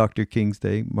Dr. King's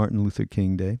Day, Martin Luther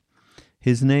King Day.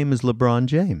 His name is LeBron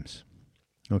James.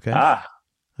 Okay? Ah.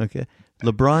 Okay.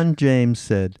 LeBron James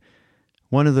said,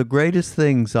 one of the greatest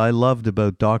things I loved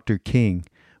about Dr. King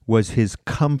was his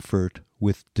comfort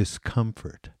with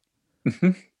discomfort.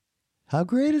 How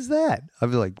great is that?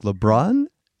 I'd be like, LeBron?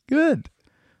 Good.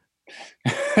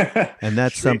 And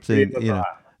that's something,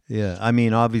 yeah. I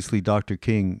mean, obviously, Dr.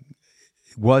 King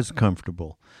was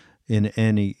comfortable in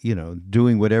any,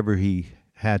 doing whatever he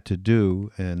had to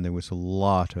do. And there was a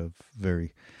lot of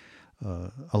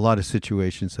a lot of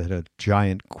situations that had a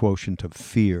giant quotient of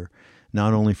fear,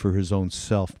 not only for his own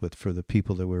self, but for the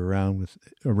people that were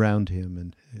around him,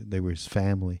 and they were his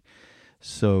family.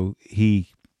 So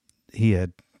he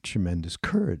had tremendous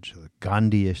courage,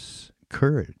 Gandhi's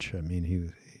courage. I mean, he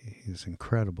was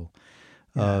incredible.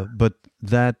 Yeah. But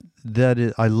that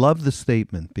is, I love the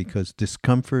statement, because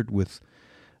discomfort with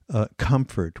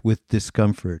comfort with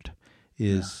discomfort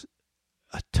is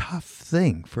a tough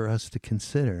thing for us to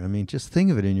consider. I mean, just think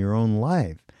of it in your own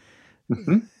life.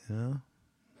 You know,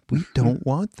 we don't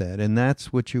want that, and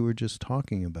that's what you were just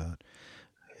talking about.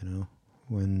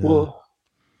 When Well,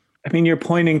 I mean, you're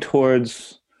pointing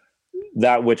towards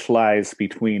that which lies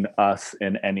between us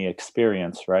and any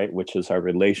experience, right? Which is our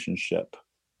relationship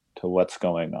to what's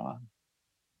going on.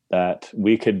 That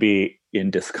we could be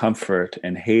in discomfort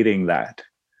and hating that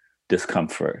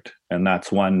discomfort, and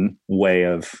that's one way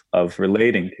of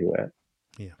relating to it.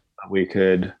 yeah, We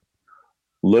could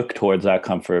look towards that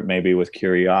comfort maybe with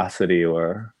curiosity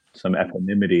or some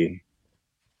equanimity,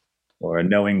 or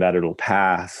knowing that it'll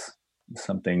pass,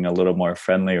 something a little more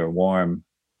friendly or warm,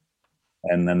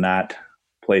 and then that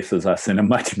places us in a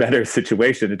much better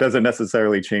situation. It doesn't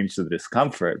necessarily change the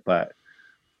discomfort, but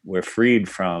we're freed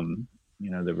from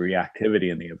the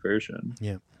reactivity and the aversion.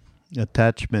 yeah,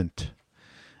 attachment.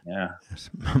 Yeah.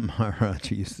 As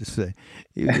Maharaj used to say,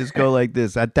 he would just go like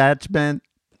this, attachment.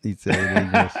 He'd say it in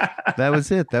English. That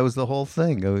was it. That was the whole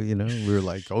thing. We were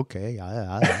like, okay,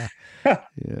 yeah.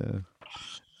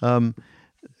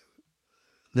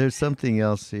 There's something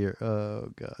else here. Oh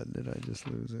God, did I just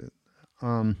lose it?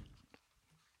 Hang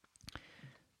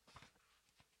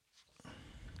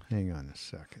on a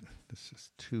second. This is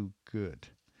too good.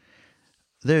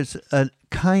 There's a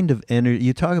kind of energy.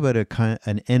 You talk about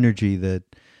an energy that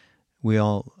we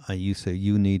all, you say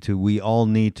we all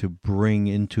need to bring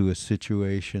into a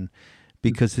situation,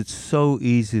 because it's so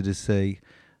easy to say,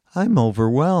 I'm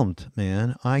overwhelmed,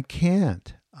 man. I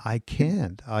can't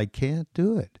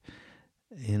do it.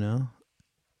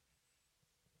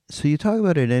 So you talk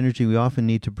about an energy we often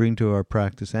need to bring to our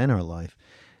practice and our life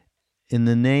in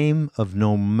the name of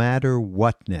no matter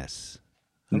whatness.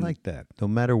 I like that. No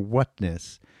matter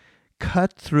whatness.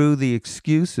 Cut through the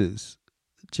excuses.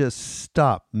 Just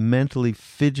stop mentally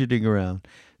fidgeting around.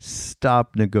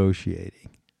 Stop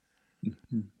negotiating.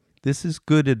 This is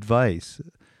good advice.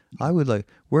 I would like.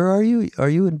 Where are you? Are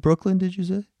you in Brooklyn? Did you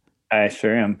say? I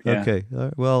sure am. Yeah. Okay.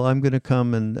 Well, I'm going to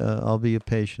come and I'll be a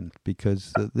patient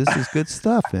because this is good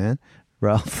stuff, man,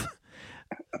 Ralph.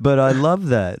 But I love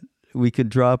that we could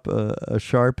drop a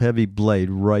sharp, heavy blade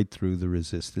right through the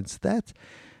resistance.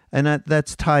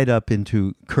 That's tied up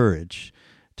into courage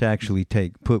to actually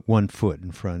put one foot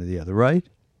in front of the other, right?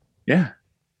 Yeah.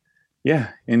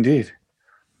 Yeah, indeed.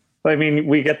 I mean,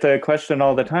 we get the question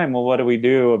all the time, well, what do we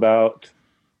do about,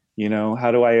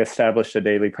 how do I establish a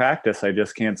daily practice? I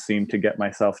just can't seem to get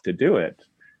myself to do it.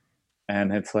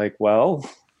 And it's like, well,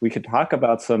 we could talk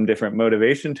about some different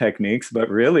motivation techniques, but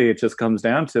really it just comes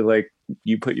down to like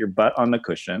you put your butt on the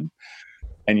cushion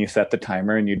and you set the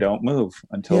timer and you don't move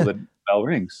until Yeah. the bell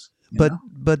rings.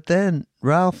 But then,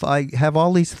 Ralph, I have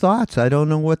all these thoughts. I don't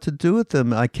know what to do with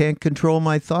them. I can't control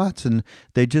my thoughts, and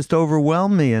they just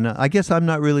overwhelm me. And I guess I'm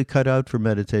not really cut out for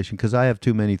meditation because I have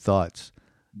too many thoughts.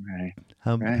 Right.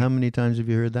 How many times have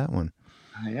you heard that one?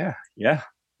 Yeah.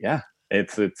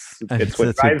 It's That's what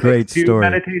a drives great us to story.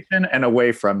 meditation and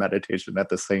away from meditation at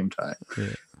the same time.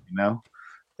 Yeah.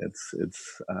 It's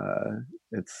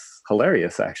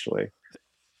hilarious actually.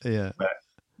 Yeah. But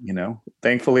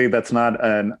thankfully that's not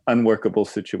an unworkable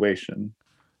situation.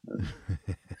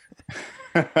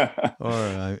 Or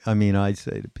I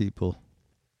say to people,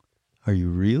 are you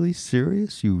really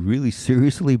serious? You really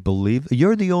seriously believe?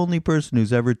 You're the only person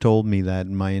who's ever told me that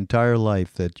in my entire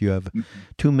life, that you have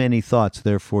too many thoughts,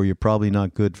 therefore you're probably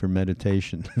not good for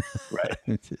meditation. Right.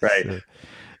 Right.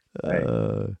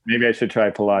 Maybe I should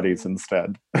try Pilates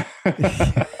instead.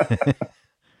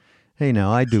 Hey,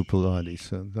 now I do Pilates.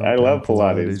 So I love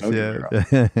Pilates.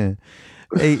 Yeah.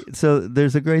 Hey, so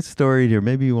there's a great story here.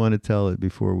 Maybe you want to tell it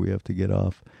before we have to get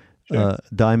off. Sure.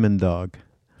 Diamond Dog.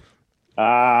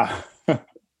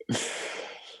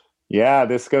 Yeah,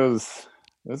 this goes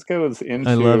into.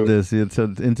 I love this. It's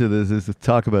into this is to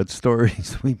talk about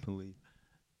stories we believe.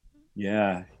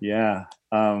 Yeah.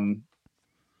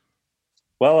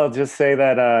 Well, I'll just say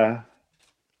that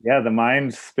the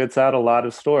mind spits out a lot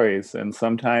of stories, and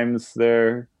sometimes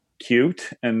they're cute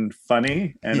and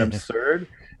funny and absurd,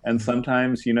 and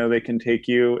sometimes they can take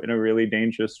you in a really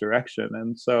dangerous direction.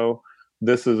 And so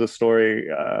this is a story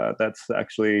that's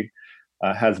actually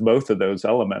has both of those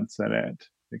elements in it,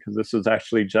 because this was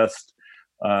actually just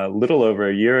a little over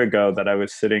a year ago that I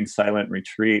was sitting silent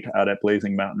retreat out at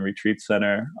Blazing Mountain Retreat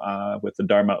Center with the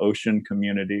Dharma Ocean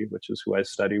community, which is who I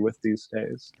study with these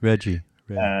days. Reggie.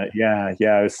 Yeah.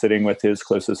 I was sitting with his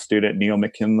closest student, Neil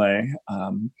McKinley.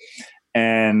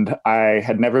 And I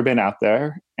had never been out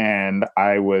there. And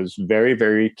I was very,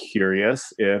 very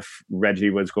curious if Reggie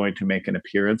was going to make an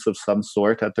appearance of some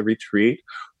sort at the retreat,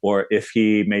 or if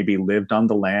he maybe lived on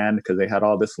the land, because they had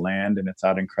all this land and it's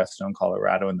out in Crestone,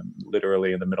 Colorado,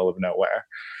 literally in the middle of nowhere.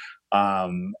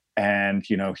 And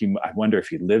I wonder if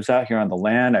he lives out here on the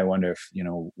land. I wonder if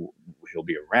he'll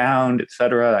be around,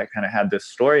 etc. I kind of had this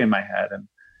story in my head, and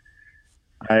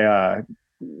I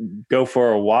go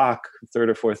for a walk, third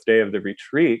or fourth day of the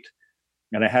retreat,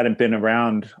 and I hadn't been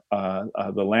around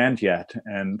the land yet,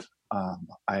 and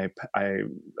I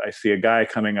see a guy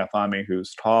coming up on me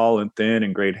who's tall and thin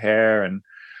and great hair, and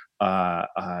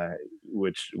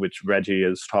which Reggie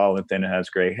is tall and thin and has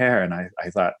gray hair, and I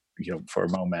thought, for a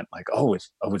moment, like,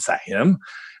 is that him?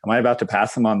 Am I about to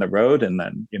pass him on the road? And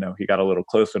then, he got a little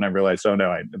closer, and I realized, oh no,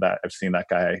 I've seen that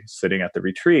guy sitting at the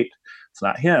retreat. It's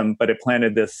not him, but it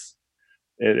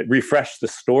refreshed the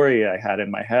story I had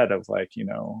in my head of like,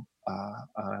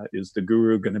 is the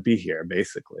guru going to be here,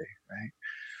 basically, right?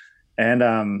 And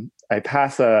I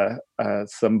pass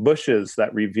some bushes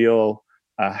that reveal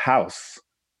a house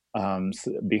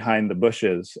behind the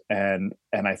bushes, and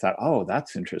I thought, oh,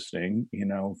 that's interesting.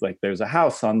 Like there's a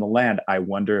house on the land. I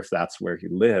wonder if that's where he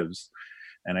lives.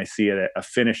 And I see a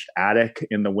finished attic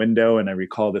in the window, and I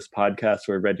recall this podcast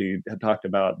where Reggie had talked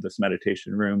about this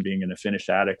meditation room being in a finished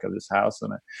attic of this house,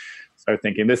 and I started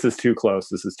thinking, this is too close.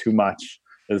 This is too much.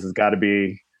 This has got to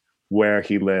be where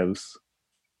he lives.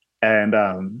 And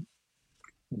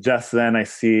just then I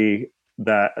see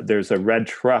that there's a red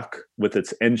truck with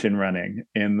its engine running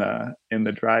in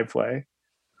the driveway,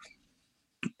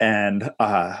 and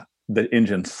the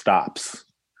engine stops.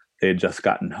 They had just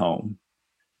gotten home,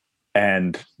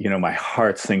 and my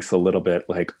heart sinks a little bit,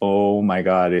 like, oh my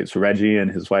God, it's Reggie and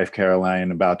his wife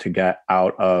Caroline about to get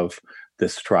out of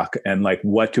this truck, and like,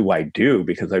 what do I do?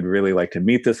 Because I'd really like to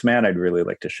meet this man. I'd really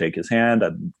like to shake his hand.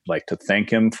 I'd like to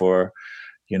thank him for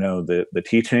the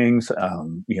teachings,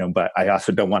 but I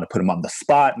also don't want to put them on the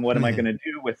spot. And what am I going to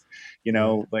do with,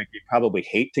 like, you probably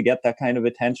hate to get that kind of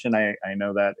attention. I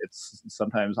know that it's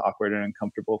sometimes awkward and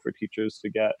uncomfortable for teachers to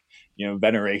get,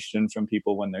 veneration from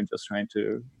people when they're just trying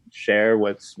to share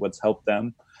what's helped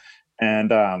them.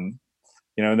 And, then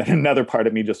another part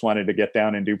of me just wanted to get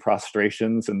down and do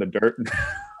prostrations in the dirt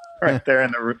right there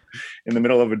in the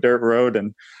middle of a dirt road.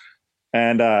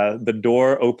 And the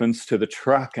door opens to the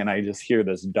truck, and I just hear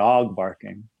this dog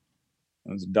barking.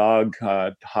 And this dog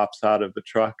hops out of the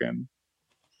truck, and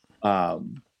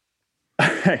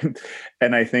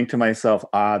and I think to myself,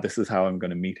 this is how I'm going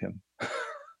to meet him.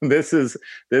 This is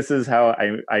how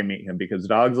I meet him, because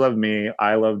dogs love me.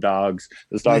 I love dogs.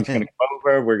 This dog's going to come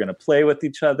over. We're going to play with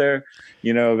each other.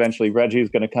 Eventually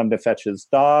Reggie's going to come to fetch his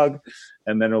dog.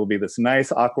 And then it'll be this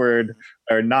nice, awkward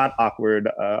or not awkward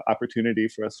opportunity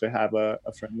for us to have a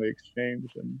friendly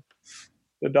exchange. And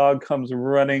the dog comes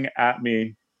running at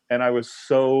me. And I was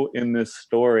so in this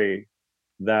story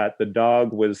that the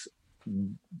dog was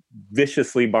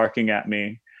viciously barking at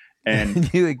me and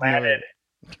planted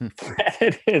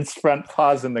its front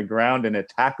paws in the ground in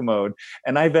attack mode,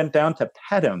 and I bent down to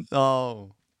pet him.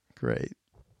 Oh, great!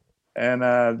 And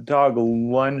a dog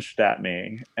lunged at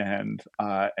me and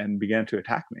began to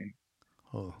attack me.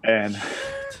 Oh. And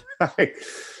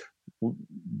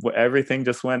everything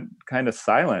just went kind of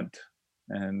silent,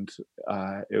 and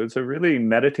it was a really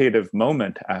meditative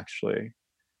moment, actually.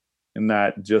 In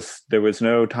that just there was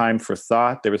no time for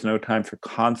thought, there was no time for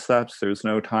concepts, there was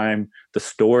no time, the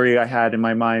story I had in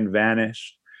my mind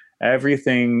vanished.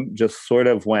 Everything just sort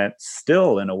of went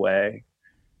still in a way,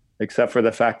 except for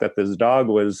the fact that this dog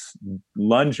was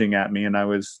lunging at me and I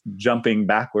was jumping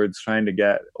backwards trying to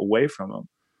get away from him.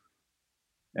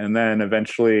 And then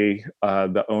eventually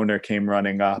the owner came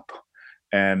running up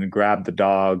and grabbed the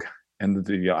dog. And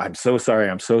I'm so sorry.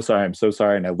 And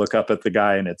I look up at the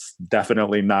guy, and it's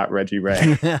definitely not Reggie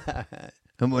Ray.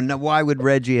 Now, why would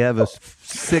Reggie have a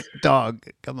sick dog?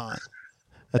 Come on.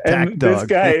 Attack dog. This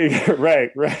guy,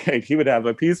 right. He would have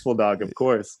a peaceful dog, of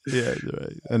course. Yeah,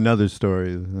 right. Another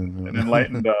story. An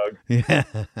enlightened dog. Yeah.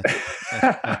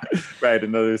 Right,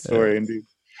 another story, indeed.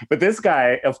 But this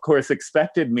guy, of course,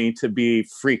 expected me to be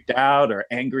freaked out or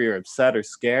angry or upset or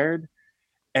scared.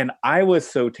 And I was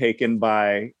so taken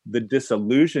by the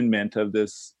disillusionment of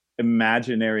this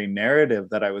imaginary narrative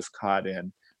that I was caught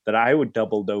in that I would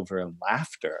doubled over in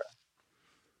laughter.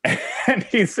 And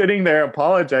he's sitting there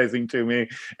apologizing to me,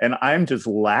 and I'm just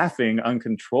laughing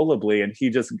uncontrollably. And he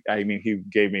gave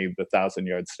me the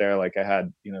 1,000-yard stare like I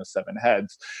had, 7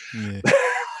 heads. Yeah.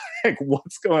 Like,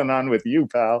 what's going on with you,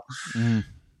 pal?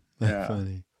 That's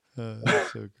funny.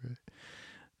 That's so great.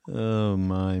 Oh,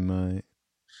 my.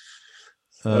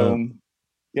 So,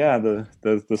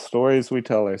 the stories we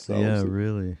tell ourselves. Yeah,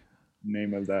 really.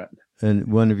 Name of that.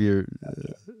 And one of your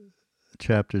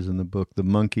chapters in the book, the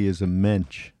monkey is a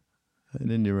mensch. I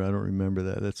don't remember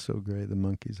that. That's so great. The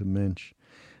monkey's a mensch.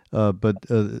 But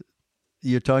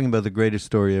you're talking about the greatest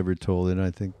story ever told, and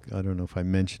I don't know if I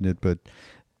mentioned it, but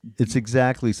it's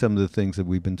exactly some of the things that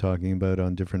we've been talking about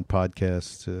on different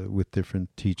podcasts with different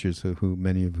teachers,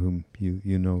 many of whom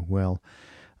you know well.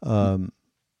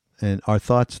 And our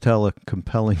thoughts tell a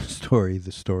compelling story,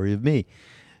 the story of me.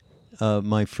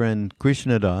 My friend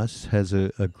Krishna Das has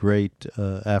a great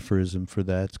aphorism for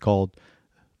that. It's called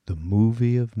The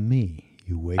Movie of Me.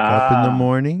 You wake up in the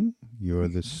morning, you're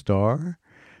the star,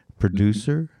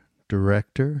 producer,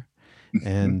 director,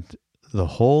 and the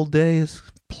whole day is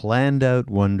planned out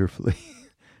wonderfully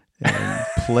and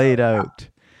played out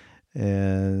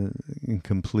and in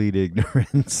complete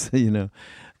ignorance,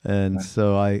 And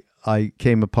so I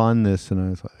came upon this, and I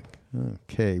was like,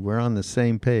 okay, we're on the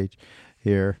same page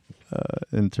here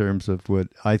in terms of what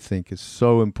I think is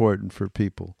so important for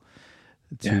people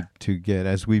to get,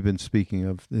 as we've been speaking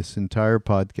of this entire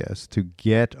podcast, to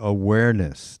get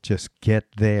awareness, just get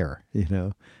there,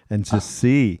 and to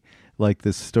see, like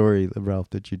this story, Ralph,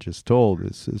 that you just told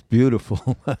is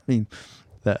beautiful. I mean,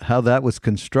 how that was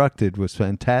constructed was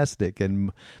fantastic,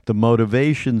 and the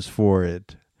motivations for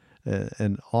it.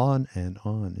 And on,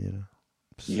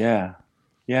 Yeah.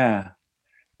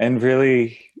 And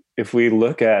really, if we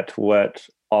look at what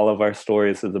all of our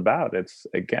stories is about, it's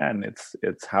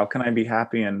how can I be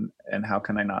happy and how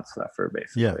can I not suffer,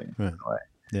 basically. Yeah, right.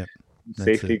 Yeah.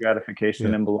 Safety,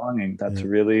 gratification, and belonging. That's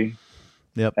really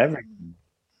everything.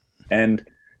 And,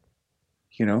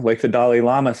 like the Dalai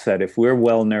Lama said, if we're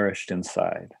well nourished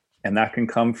inside, and that can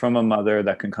come from a mother,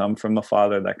 that can come from a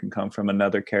father, that can come from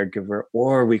another caregiver,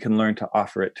 or we can learn to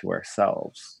offer it to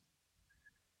ourselves.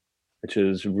 which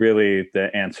is really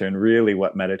the answer, and really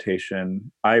what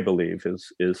meditation, I believe,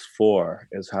 is for,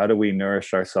 is how do we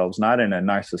nourish ourselves, not in a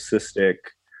narcissistic,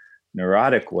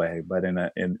 neurotic way, but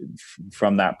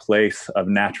from that place of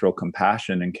natural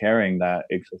compassion and caring that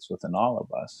exists within all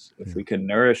of us. If we can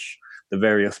nourish the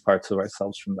various parts of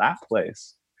ourselves from that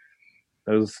place,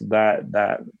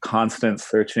 that constant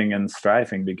searching and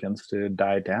striving begins to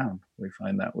die down. We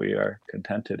find that we are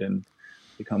contented and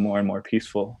become more and more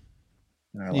peaceful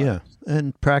in our lives.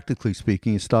 And practically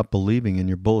speaking, you stop believing in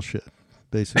your bullshit,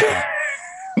 basically.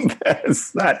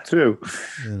 There's that too.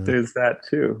 You know? There's that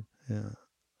too. Yeah.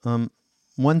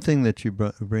 One thing that you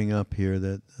bring up here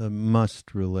that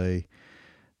must relay,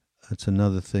 that's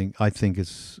another thing I think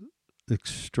is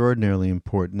extraordinarily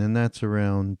important, and that's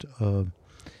around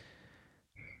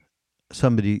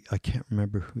somebody, I can't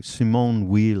remember who, Simone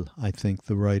Weil, I think,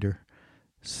 the writer,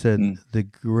 said the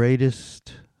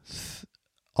greatest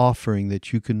offering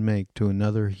that you can make to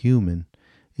another human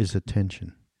is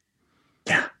attention.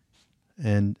 Yeah.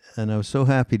 And I was so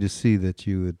happy to see that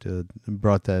you had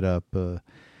brought that up. Would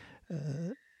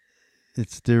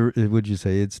you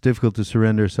say it's difficult to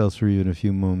surrender ourselves for even a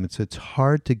few moments? It's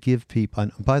hard to give people.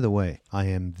 And by the way, I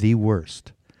am the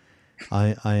worst.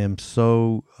 I am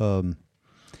so.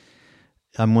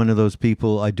 I'm one of those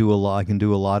people. I do a lot. I can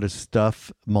do a lot of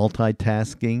stuff,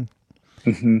 multitasking.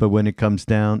 Mm-hmm. But when it comes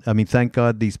down, I mean, thank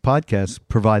God these podcasts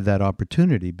provide that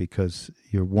opportunity, because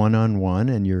you're one-on-one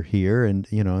and you're here, and,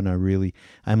 you know, and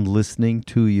I'm listening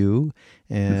to you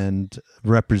and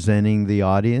representing the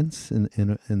audience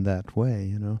in that way,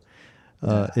 you know.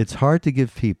 It's hard to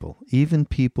give people, even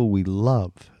people we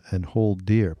love and hold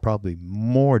dear, probably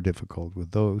more difficult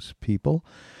with those people,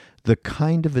 the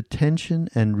kind of attention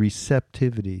and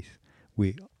receptivity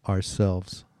we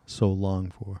ourselves so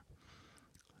long for.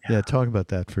 Yeah, talk about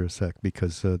that for a sec,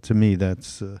 because to me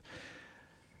that's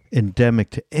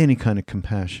endemic to any kind of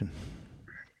compassion.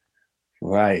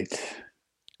 Right,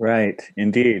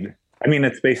 indeed. I mean,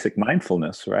 it's basic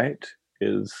mindfulness, right?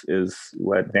 Is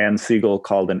what Dan Siegel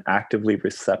called an actively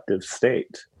receptive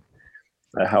state.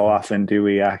 How often do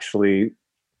we actually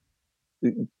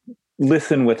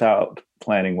listen without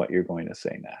planning what you're going to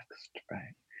say next,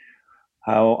 right?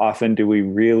 How often do we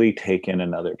really take in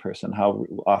another person? How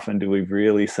often do we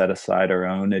really set aside our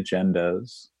own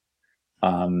agendas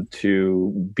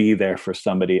to be there for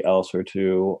somebody else, or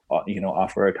to, you know,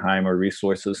 offer our time or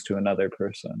resources to another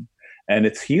person? And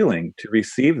it's healing to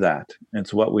receive that.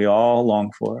 It's what we all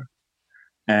long for.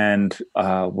 And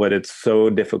what it's so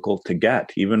difficult to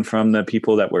get, even from the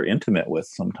people that we're intimate with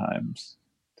sometimes,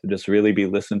 to just really be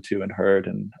listened to and heard,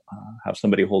 and have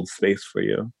somebody hold space for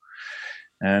you.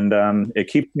 And it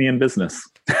keeps me in business.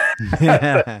 You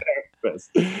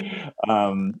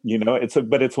know,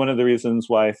 but it's one of the reasons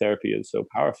why therapy is so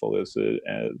powerful, is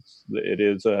it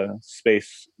is a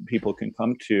space people can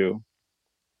come to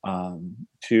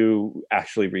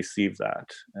actually receive that.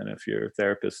 And if your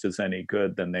therapist is any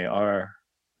good, then they are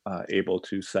able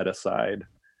to set aside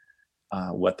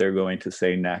what they're going to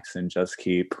say next, and just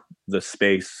keep the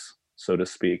space, so to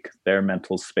speak, their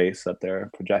mental space that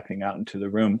they're projecting out into the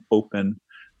room, open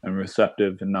and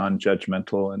receptive and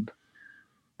non-judgmental.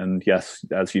 And yes,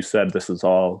 as you said, this is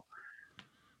all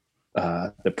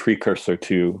the precursor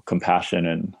to compassion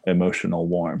and emotional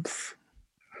warmth.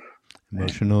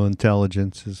 Emotional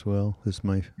intelligence as well. This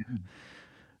my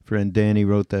friend Danny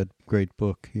wrote that great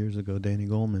book years ago, Danny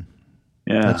Goleman.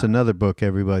 Yeah. That's another book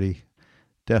everybody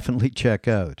definitely check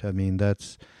out. I mean,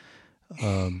 that's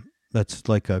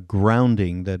like a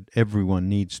grounding that everyone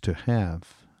needs to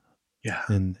have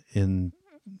in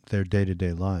their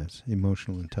day-to-day lives.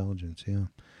 Emotional intelligence.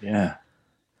 Yeah.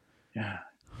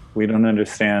 We don't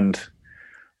understand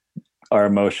our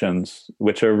emotions,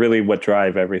 which are really what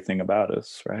drive everything about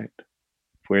us, right?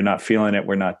 If we're not feeling it,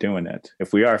 we're not doing it.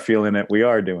 If we are feeling it, we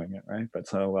are doing it, right? But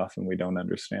so often we don't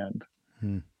understand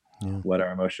what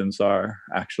our emotions are,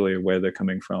 actually, where they're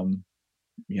coming from,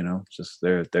 you know, just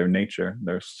their nature.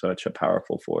 They're such a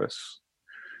powerful force.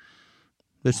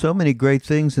 There's so many great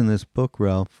things in this book,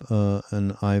 Ralph,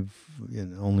 and I've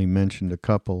only mentioned a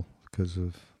couple because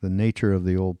of the nature of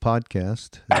the old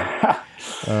podcast.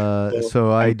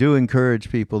 So I do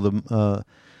encourage people. The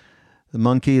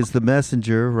Monkey is the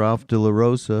Messenger, Ralph de la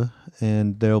Rosa,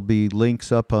 and there'll be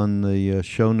links up on the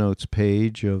show notes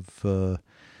page of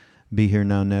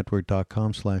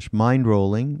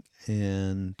BeHereNowNetwork.com/mindrolling,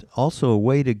 and also a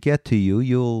way to get to you.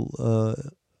 You'll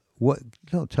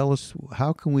tell us,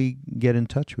 how can we get in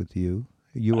touch with you?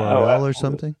 URL or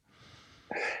something?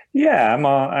 Yeah, I'm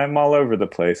all over the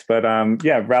place, but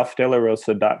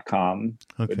ralphdelarosa.com.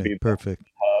 Okay, perfect.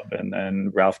 Hub, and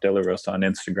then Ralph De La Rosa on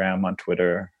Instagram, on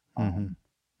Twitter. um,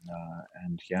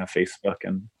 and yeah, Facebook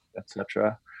and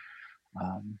etc.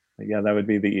 But yeah, that would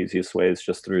be the easiest way, is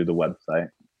just through the website.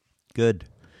 Good.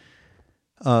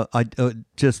 I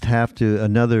just have to,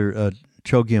 another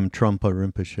Chogyam Trungpa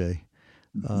Rinpoche.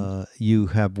 Hmm. You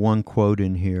have one quote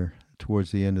in here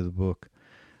towards the end of the book,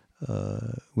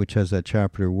 which has that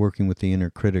chapter, working with the inner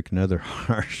critic and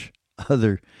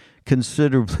other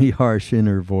considerably harsh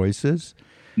inner voices.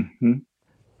 Hmm.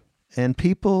 And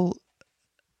people,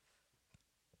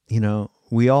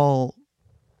 we all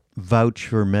vouch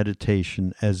for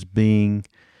meditation as being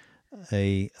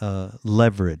a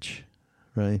leverage,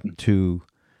 right, to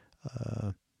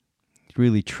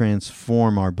really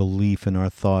transform our belief and our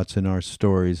thoughts and our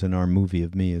stories and our movie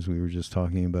of me, as we were just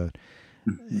talking about.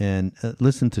 Hmm. And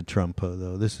listen to Trungpa,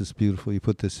 though. This is beautiful. You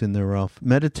put this in there, Ralph.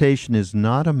 Meditation is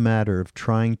not a matter of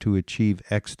trying to achieve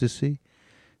ecstasy,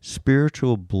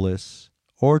 spiritual bliss,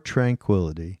 or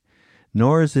tranquility,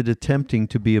 nor is it attempting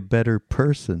to be a better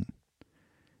person.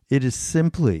 It is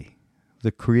simply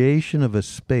the creation of a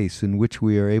space in which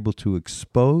we are able to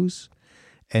expose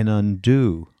and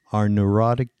undo our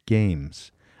neurotic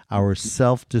games, our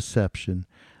self-deception,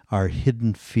 our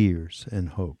hidden fears and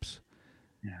hopes.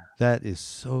 Yeah. That is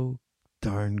so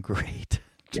darn great.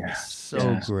 Yeah. Just so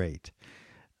Yeah. great.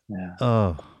 Yeah.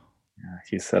 Oh, Yeah.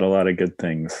 He said a lot of good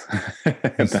things.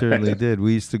 he certainly did.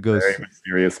 We used to go. Very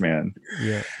mysterious man.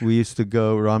 Yeah, we used to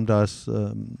go. Ramdas.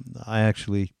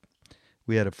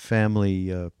 We had a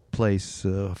family place,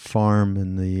 farm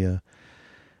in the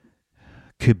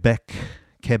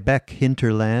Quebec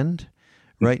hinterland,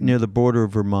 right Hmm. near the border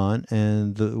of Vermont,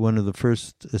 and one of the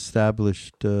first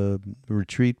established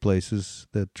retreat places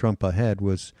that Trungpa had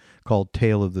was called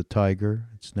Tail of the Tiger.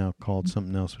 It's now called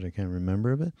something else, but I can't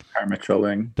remember of it. Karma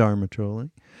trolling. Dharma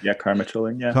trolling. Yeah, karma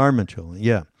trolling. Yeah. Karma trolling,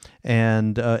 yeah.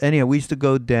 And anyhow, we used to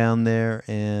go down there,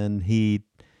 and he'd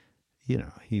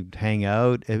hang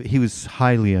out. He was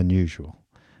highly unusual.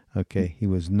 Okay, he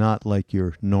was not like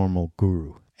your normal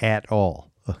guru at all.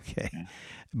 Okay, Yeah.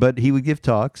 but he would give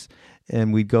talks,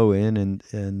 and we'd go in, and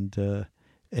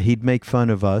he'd make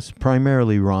fun of us,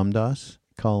 primarily Ramdas,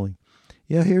 calling,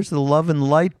 "Yeah, here's the love and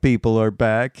light people are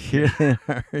back." He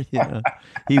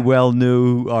well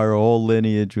knew our whole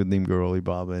lineage with Nimgaroli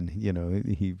Baba, and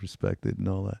he respected and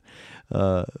all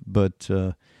that. But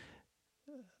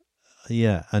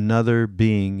yeah, another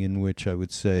being in which I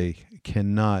would say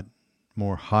cannot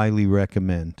more highly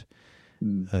recommend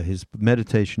Mm. his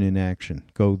meditation in action.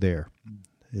 Go there.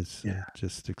 It's Yeah.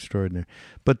 just extraordinary.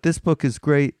 But this book is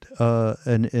great,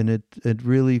 and it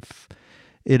really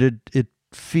it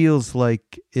feels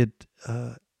like it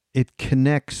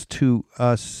connects to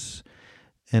us,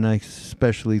 and I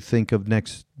especially think of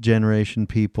next generation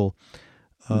people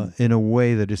in a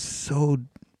way that is so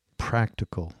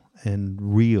practical and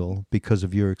real because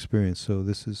of your experience. So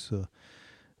this is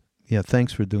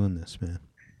thanks for doing this, man.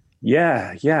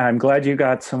 Yeah, yeah. I'm glad you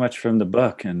got so much from the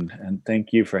book, and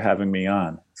thank you for having me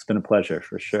on. It's been a pleasure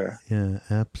for sure. Yeah,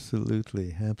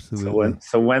 absolutely, So absolutely.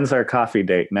 when's our coffee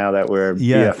date now that we're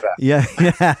Yeah, BFF?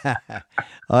 yeah.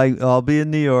 I'll be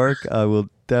in New York. I will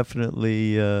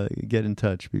definitely get in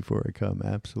touch before I come.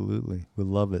 Absolutely, we'll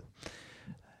love it.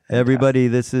 Everybody,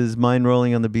 this is Mind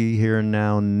Rolling on the Be Here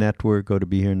Now Network. Go to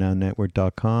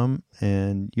BeHereNowNetwork.com,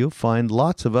 and you'll find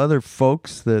lots of other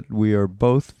folks that we are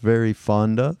both very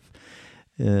fond of,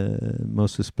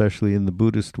 most especially in the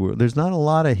Buddhist world. There's not a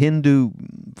lot of Hindu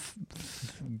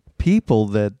people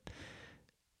that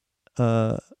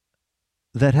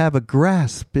have a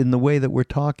grasp in the way that we're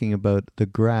talking about, the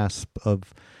grasp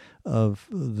of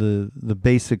the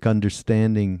basic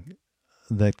understanding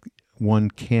that one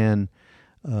can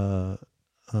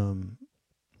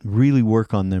really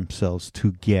work on themselves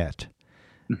to get,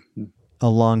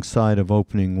 alongside of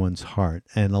opening one's heart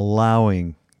and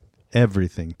allowing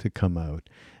everything to come out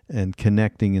and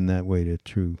connecting in that way to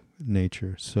true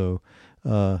nature. So,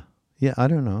 I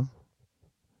don't know.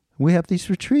 We have these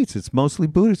retreats. It's mostly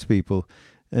Buddhist people,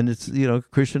 and it's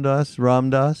Krishna Das, Ram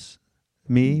Das,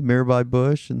 me, Mirabai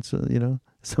Bush, and so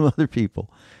some other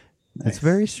people. Nice. It's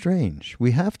very strange.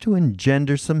 We have to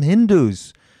engender some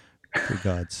Hindus, for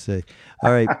God's sake.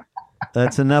 All right,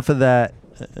 that's enough of that.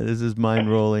 This is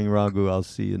Mind Rolling, Raghu. I'll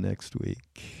see you next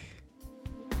week.